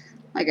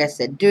like I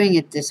said, doing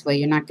it this way,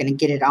 you're not going to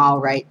get it all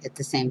right at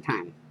the same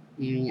time.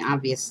 I mean,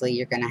 obviously,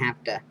 you're going to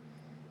have to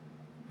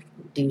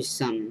do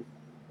some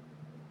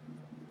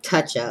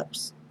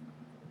touch-ups.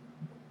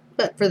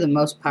 But for the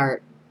most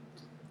part,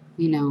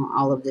 you know,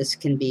 all of this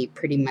can be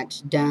pretty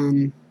much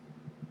done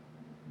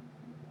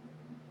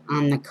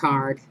on the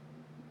card.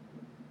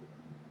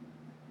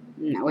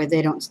 And that way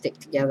they don't stick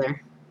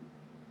together.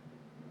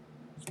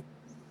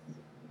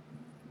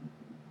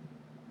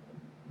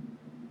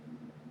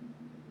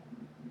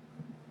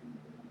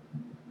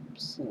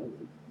 So,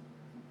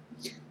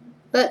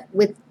 but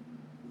with,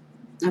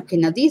 okay,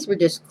 now these were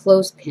just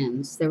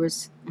clothespins. There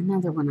was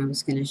another one I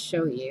was going to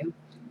show you.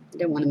 I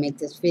didn't want to make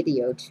this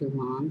video too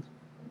long.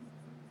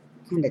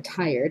 Kind of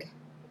tired.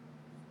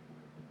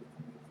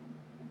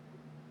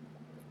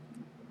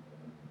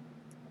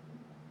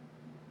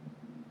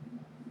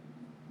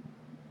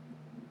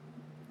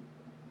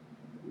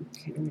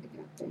 Okay, already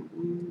got that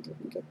one.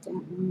 Didn't get that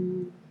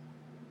one.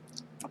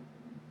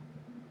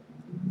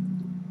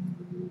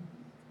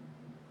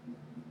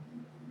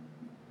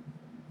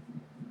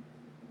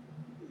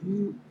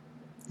 And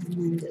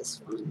then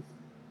this one.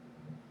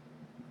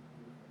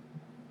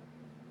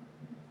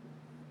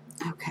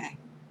 Okay.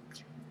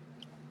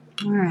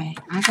 Alright,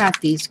 I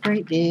got these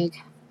great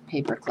big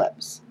paper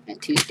clips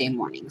at Tuesday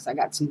mornings. I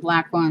got some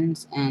black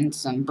ones and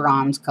some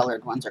bronze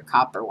colored ones or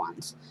copper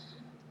ones.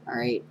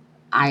 Alright,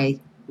 I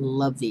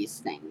love these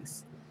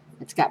things.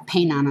 It's got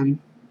paint on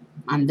them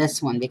on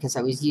this one because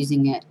I was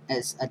using it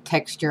as a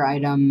texture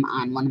item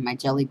on one of my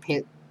jelly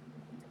plate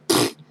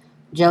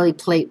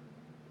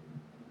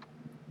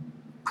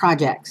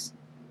projects.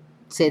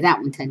 Say that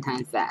one 10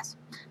 times fast.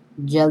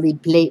 Jelly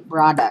plate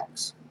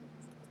project.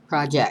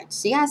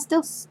 See, I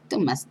still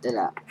messed it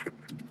up.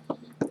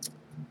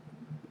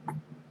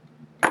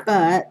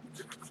 But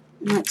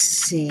let's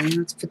see.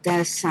 Let's put that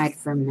aside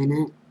for a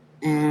minute.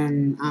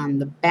 And on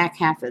the back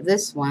half of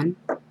this one,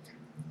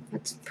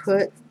 let's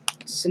put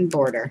some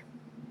border.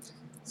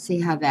 See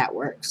how that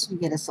works. We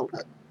get us a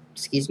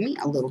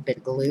little bit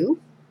of glue.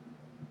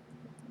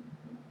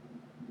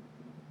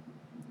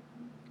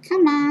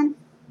 Come on.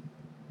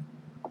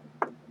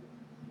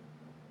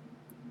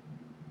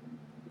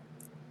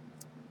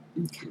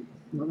 Okay.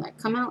 Will that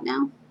come out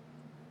now?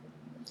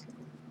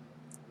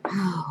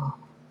 Oh.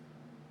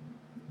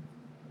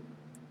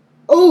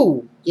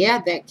 Oh,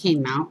 yeah, that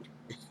came out.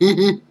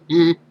 That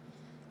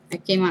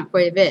came out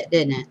quite a bit,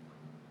 didn't it?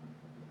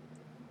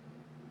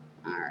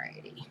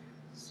 Alrighty.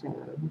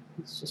 So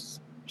let's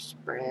just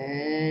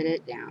spread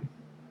it down.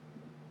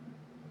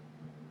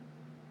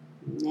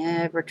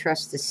 Never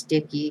trust the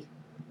sticky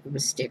of a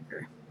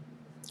sticker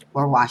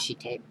or washi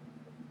tape.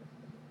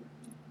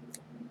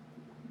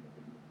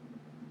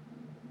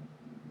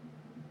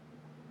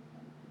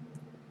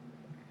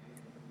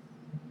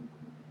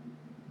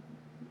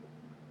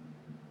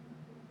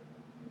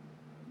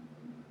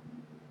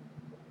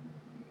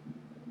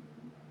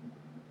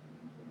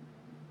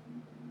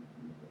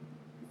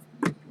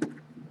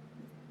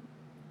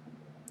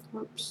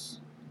 Oops.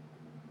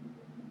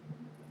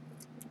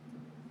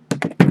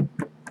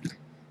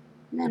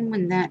 And then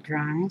when that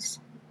dries,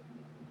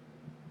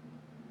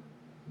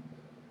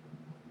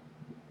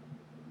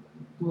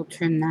 we'll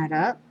trim that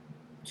up,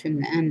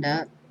 trim the end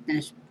up,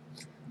 finish.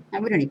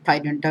 Now we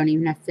probably don't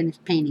even have to finish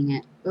painting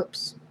it.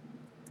 Oops.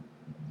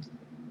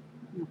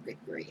 Oh, good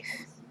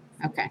grief.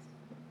 Okay.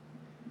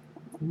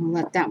 We'll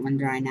let that one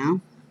dry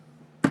now.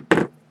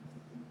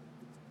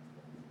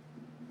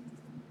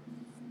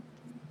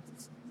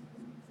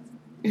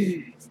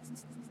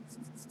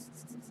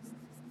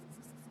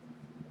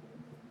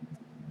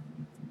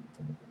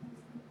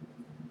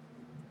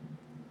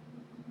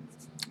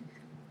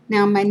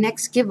 Now my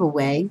next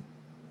giveaway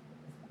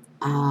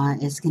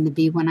is going to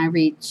be when I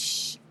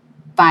reach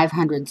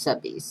 500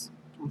 subbies.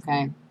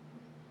 Okay.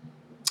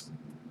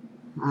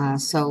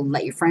 So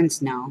let your friends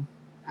know.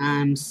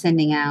 I'm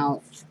sending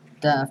out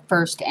the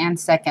first and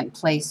second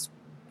place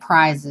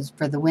prizes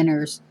for the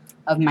winners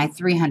of my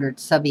 300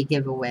 subby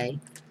giveaway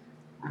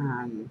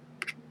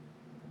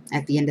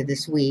at the end of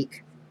this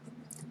week.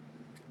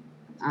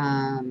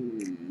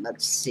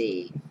 Let's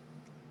see.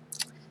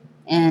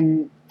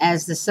 And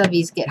as the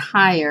subbies get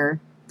higher,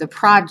 the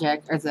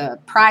project or the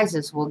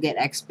prizes will get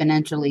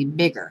exponentially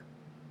bigger.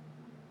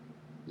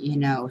 You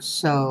know,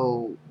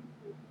 so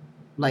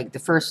like the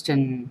first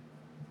and,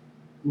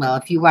 well,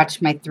 if you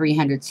watch my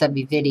 300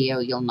 subby video,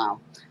 you'll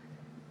know.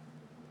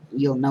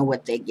 You'll know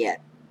what they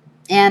get.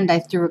 And I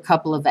threw a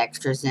couple of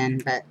extras in,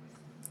 but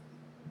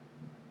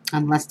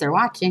unless they're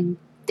watching,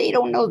 they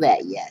don't know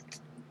that yet.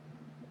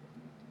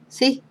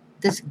 See,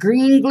 this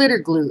green glitter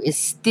glue is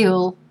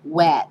still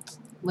wet.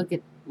 Look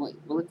at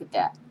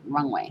that.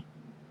 Wrong way.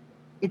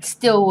 It's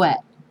still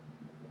wet.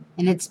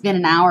 And it's been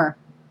an hour.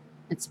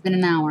 It's been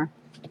an hour.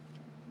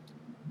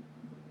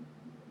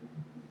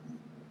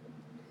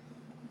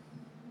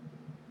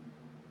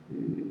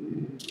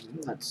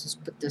 Let's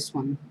just put this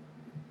one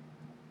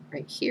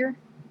right here.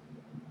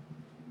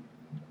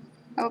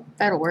 Oh,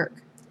 that'll work.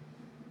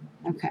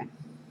 Okay.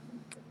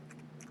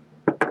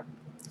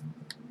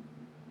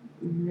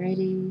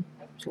 Ready.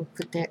 So we'll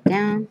put that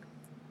down.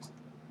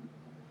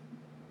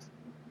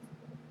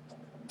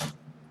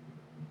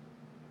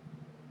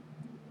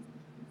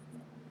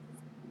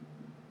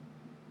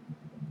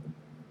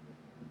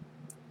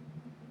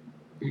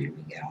 There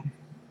we go.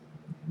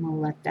 We'll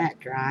let that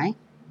dry.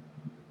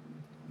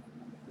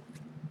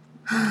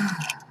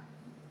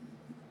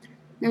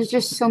 There's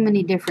just so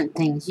many different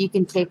things. You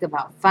can take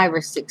about 5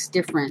 or 6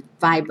 different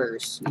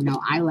fibers, you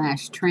know,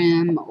 eyelash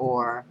trim,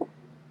 or,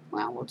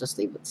 well, we'll just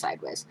leave it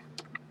sideways.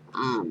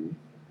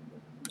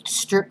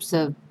 Strips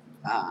of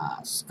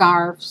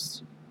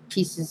scarves,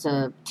 pieces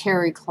of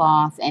terry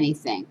cloth,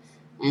 anything,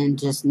 and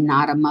just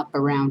knot them up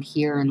around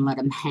here and let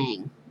them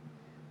hang.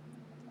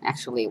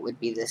 Actually, it would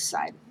be this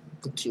side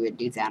that you would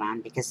do that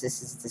on, because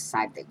this is the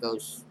side that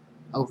goes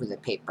over the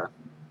paper.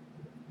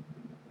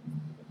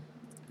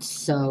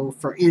 So,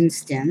 for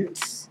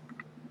instance,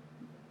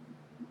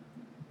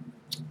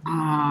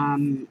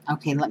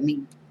 okay,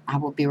 I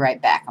will be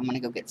right back. I'm going to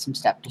go get some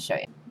stuff to show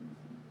you.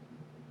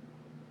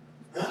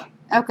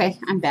 Okay,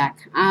 I'm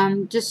back.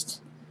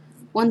 Just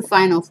one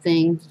final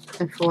thing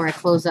before I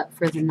close up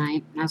for the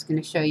night. I was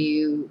going to show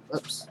you,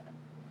 oops,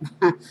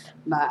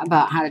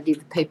 about how to do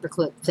the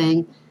paperclip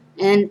thing.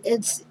 And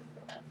it's,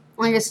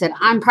 like I said,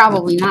 I'm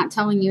probably not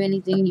telling you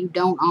anything you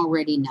don't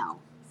already know.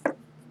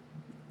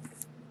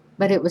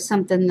 But it was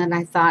something that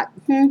I thought,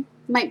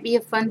 might be a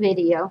fun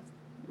video.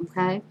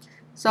 Okay?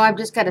 So I've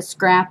just got a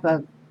scrap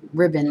of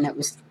ribbon that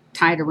was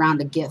tied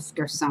around a gift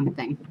or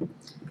something.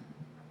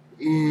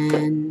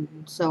 And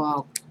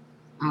so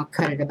I'll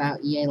cut it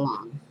about yay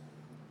long.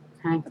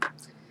 Okay?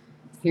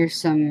 Here's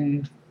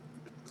some,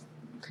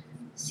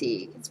 let's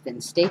see, it's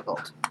been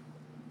stapled.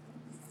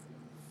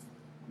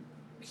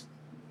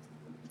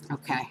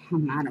 Okay, I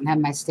don't have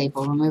my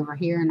staple remover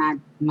here,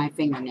 and my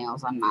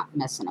fingernails, I'm not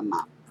messing them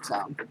up.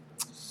 So,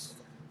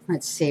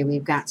 let's see,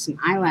 we've got some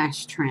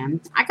eyelash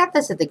trim. I got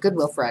this at the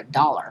Goodwill for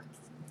 $1.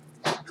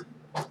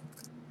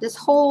 This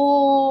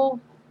whole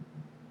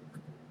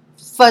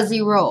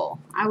fuzzy roll.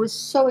 I was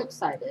so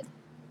excited.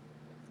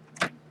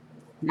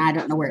 And I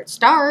don't know where it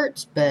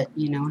starts, but,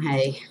 you know,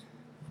 hey.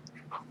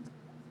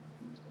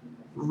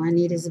 All I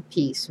need is a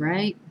piece,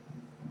 right?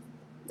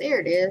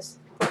 There it is.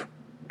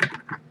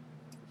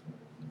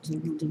 So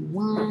we'll do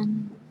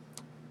one.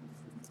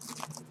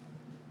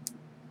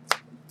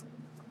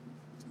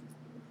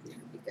 There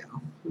we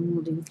go. And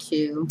we'll do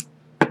 2.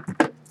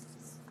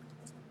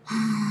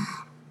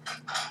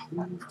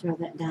 Throw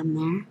that down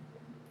there.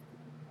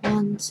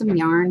 And some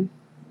yarn.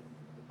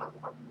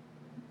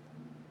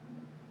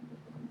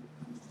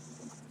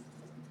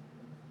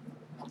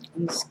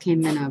 This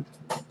came in a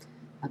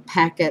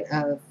packet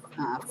of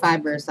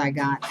fibers I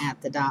got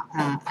at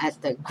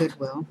the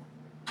Goodwill.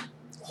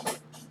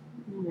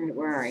 All right,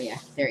 where are you?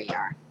 There you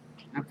are.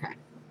 Okay.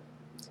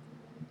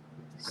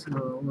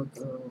 So we'll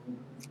go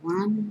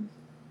 1,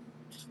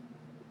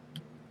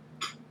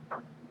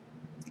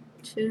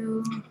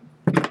 2,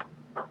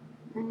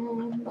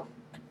 and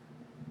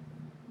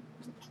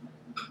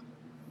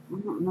I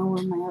don't know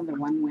where my other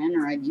one went,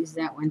 or I'd use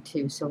that one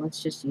too. So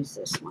let's just use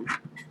this one.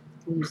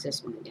 We'll use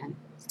this one again.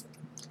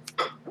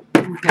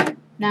 Okay.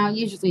 Now,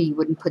 usually you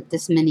wouldn't put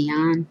this many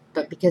on,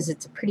 but because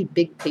it's a pretty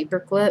big paper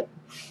clip,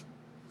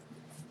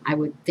 I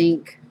would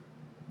think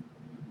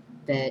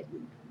that,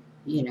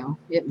 you know,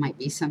 it might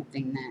be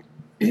something that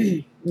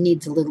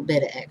needs a little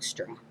bit of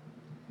extra.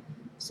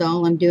 So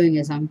all I'm doing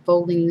is I'm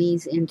folding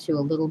these into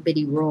a little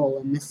bitty roll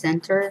in the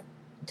center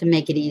to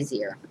make it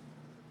easier.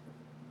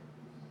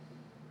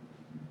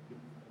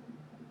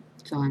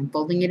 So I'm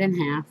folding it in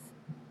half.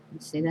 You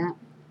see that?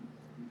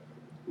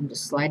 I'm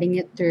just sliding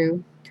it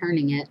through,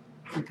 turning it,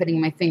 and putting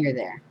my finger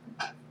there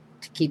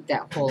to keep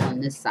that hole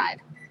on this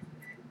side.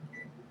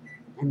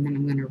 And then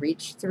I'm going to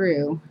reach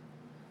through,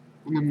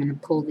 and I'm going to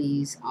pull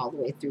these all the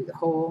way through the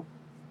hole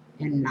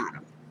and knot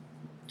them.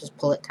 Just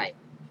pull it tight.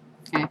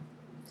 Okay?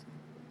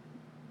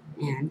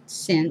 And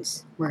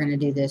since we're going to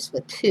do this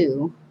with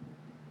 2,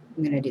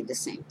 I'm going to do the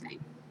same thing.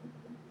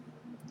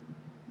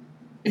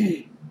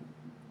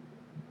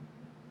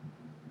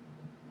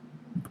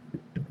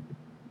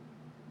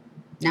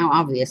 Now,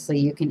 obviously,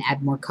 you can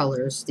add more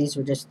colors. These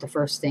were just the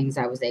first things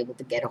I was able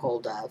to get a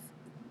hold of.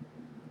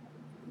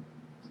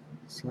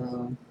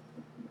 So,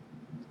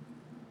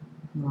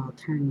 I'll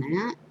turn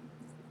that,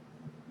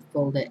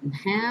 fold it in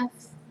half,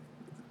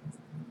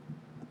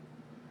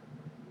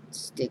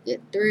 stick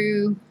it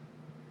through,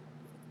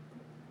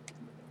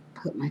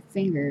 put my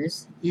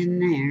fingers in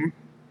there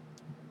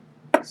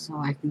so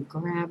I can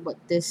grab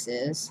what this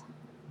is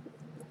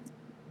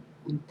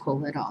and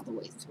pull it all the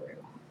way through.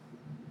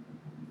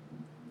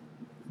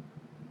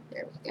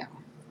 There we go.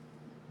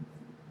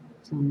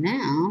 So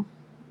now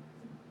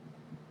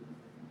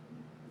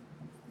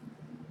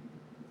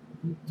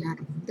we've got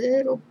a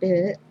little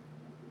bit,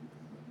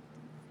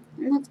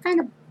 and that's kind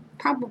of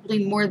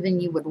probably more than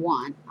you would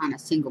want on a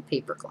single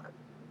paper clip.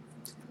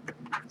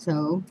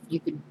 So you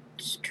could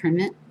just trim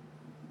it.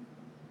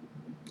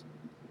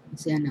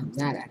 See, I know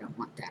that I don't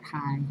want that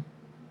high.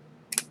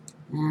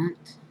 That.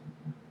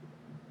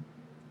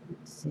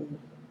 Let's see.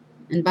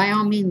 And by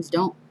all means,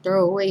 don't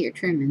throw away your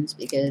trimmings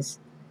because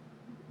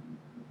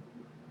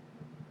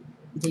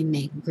they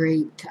make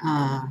great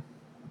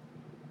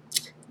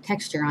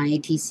texture on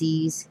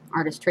ATCs,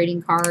 artist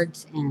trading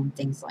cards, and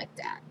things like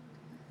that.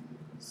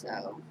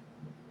 So,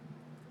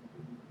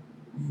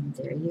 and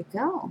there you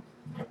go.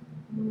 I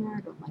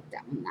don't like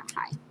that one that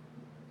high.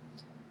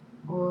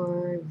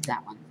 Or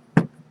that one.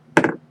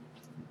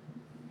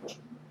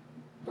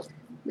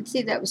 But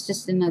see, that was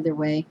just another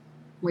way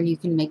where you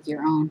can make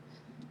your own.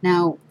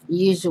 Now,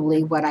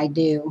 usually what I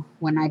do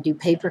when I do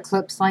paper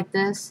clips like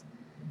this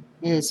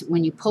is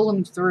when you pull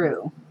them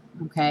through,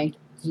 okay,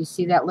 do you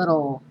see that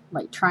little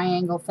like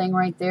triangle thing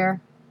right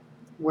there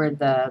where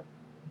the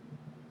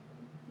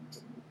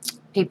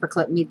paper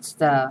clip meets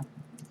the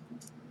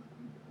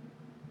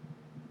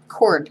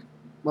cord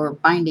or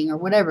binding or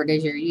whatever it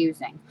is you're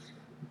using,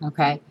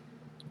 okay?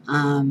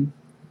 I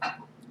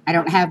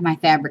don't have my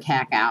fabric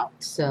hack out,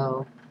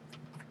 so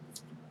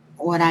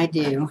what I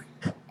do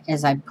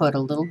is I put a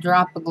little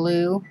drop of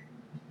glue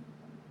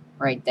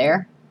right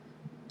there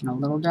and a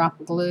little drop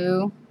of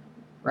glue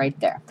right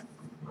there,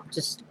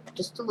 just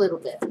a little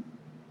bit,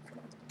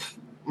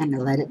 and I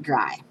let it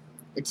dry.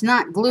 It's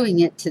not gluing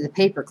it to the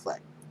paper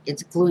clip,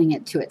 it's gluing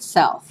it to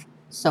itself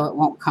so it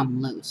won't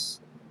come loose.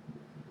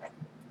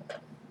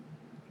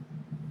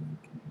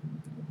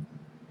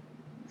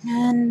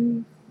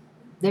 And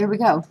there we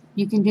go.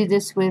 You can do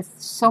this with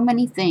so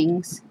many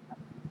things,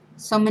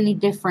 so many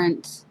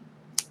different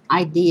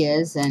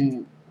ideas,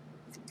 and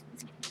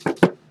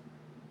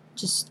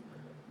just,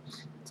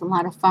 it's a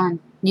lot of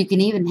fun. You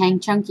can even hang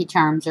chunky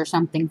charms or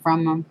something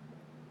from them.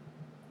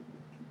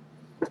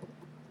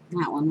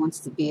 That one wants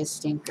to be a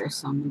stinker,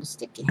 so I'm going to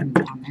stick him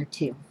down there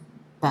too.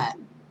 But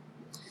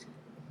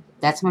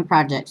that's my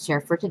project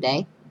share for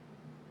today.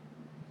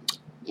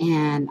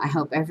 And I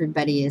hope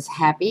everybody is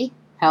happy,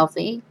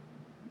 healthy,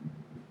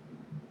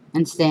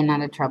 and staying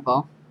out of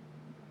trouble.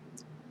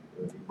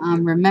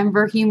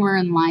 Remember humor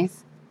in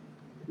life,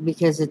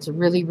 because it's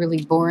really,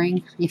 really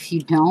boring if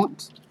you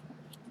don't.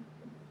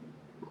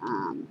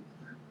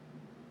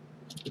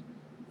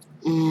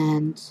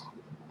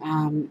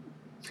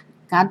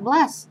 God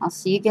bless. I'll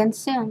see you again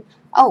soon.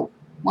 Oh,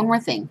 one more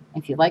thing.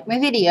 If you like my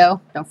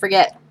video, don't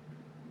forget,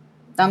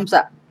 thumbs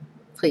up,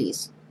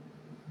 please.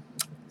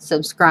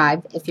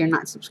 Subscribe if you're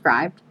not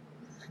subscribed.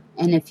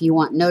 And if you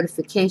want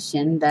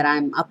notification that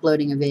I'm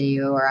uploading a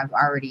video or I've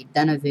already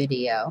done a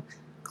video,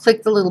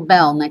 click the little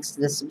bell next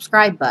to the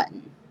subscribe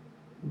button.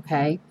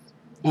 Okay?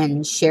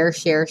 And share,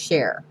 share,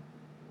 share.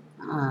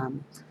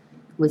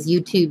 With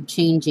YouTube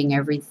changing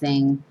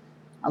everything,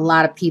 a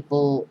lot of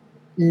people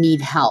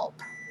need help.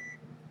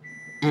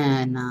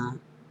 And,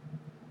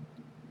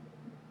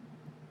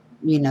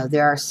 you know,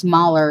 there are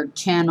smaller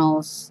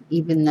channels,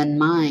 even than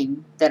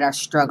mine, that are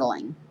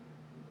struggling.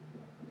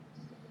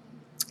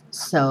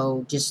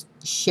 So just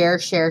share,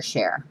 share,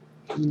 share,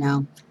 you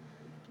know,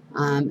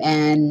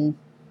 and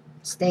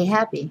stay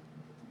happy.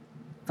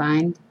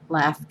 Find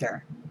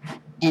laughter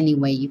any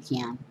way you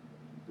can.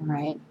 All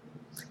right.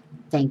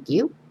 Thank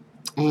you.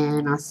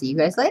 And I'll see you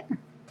guys later.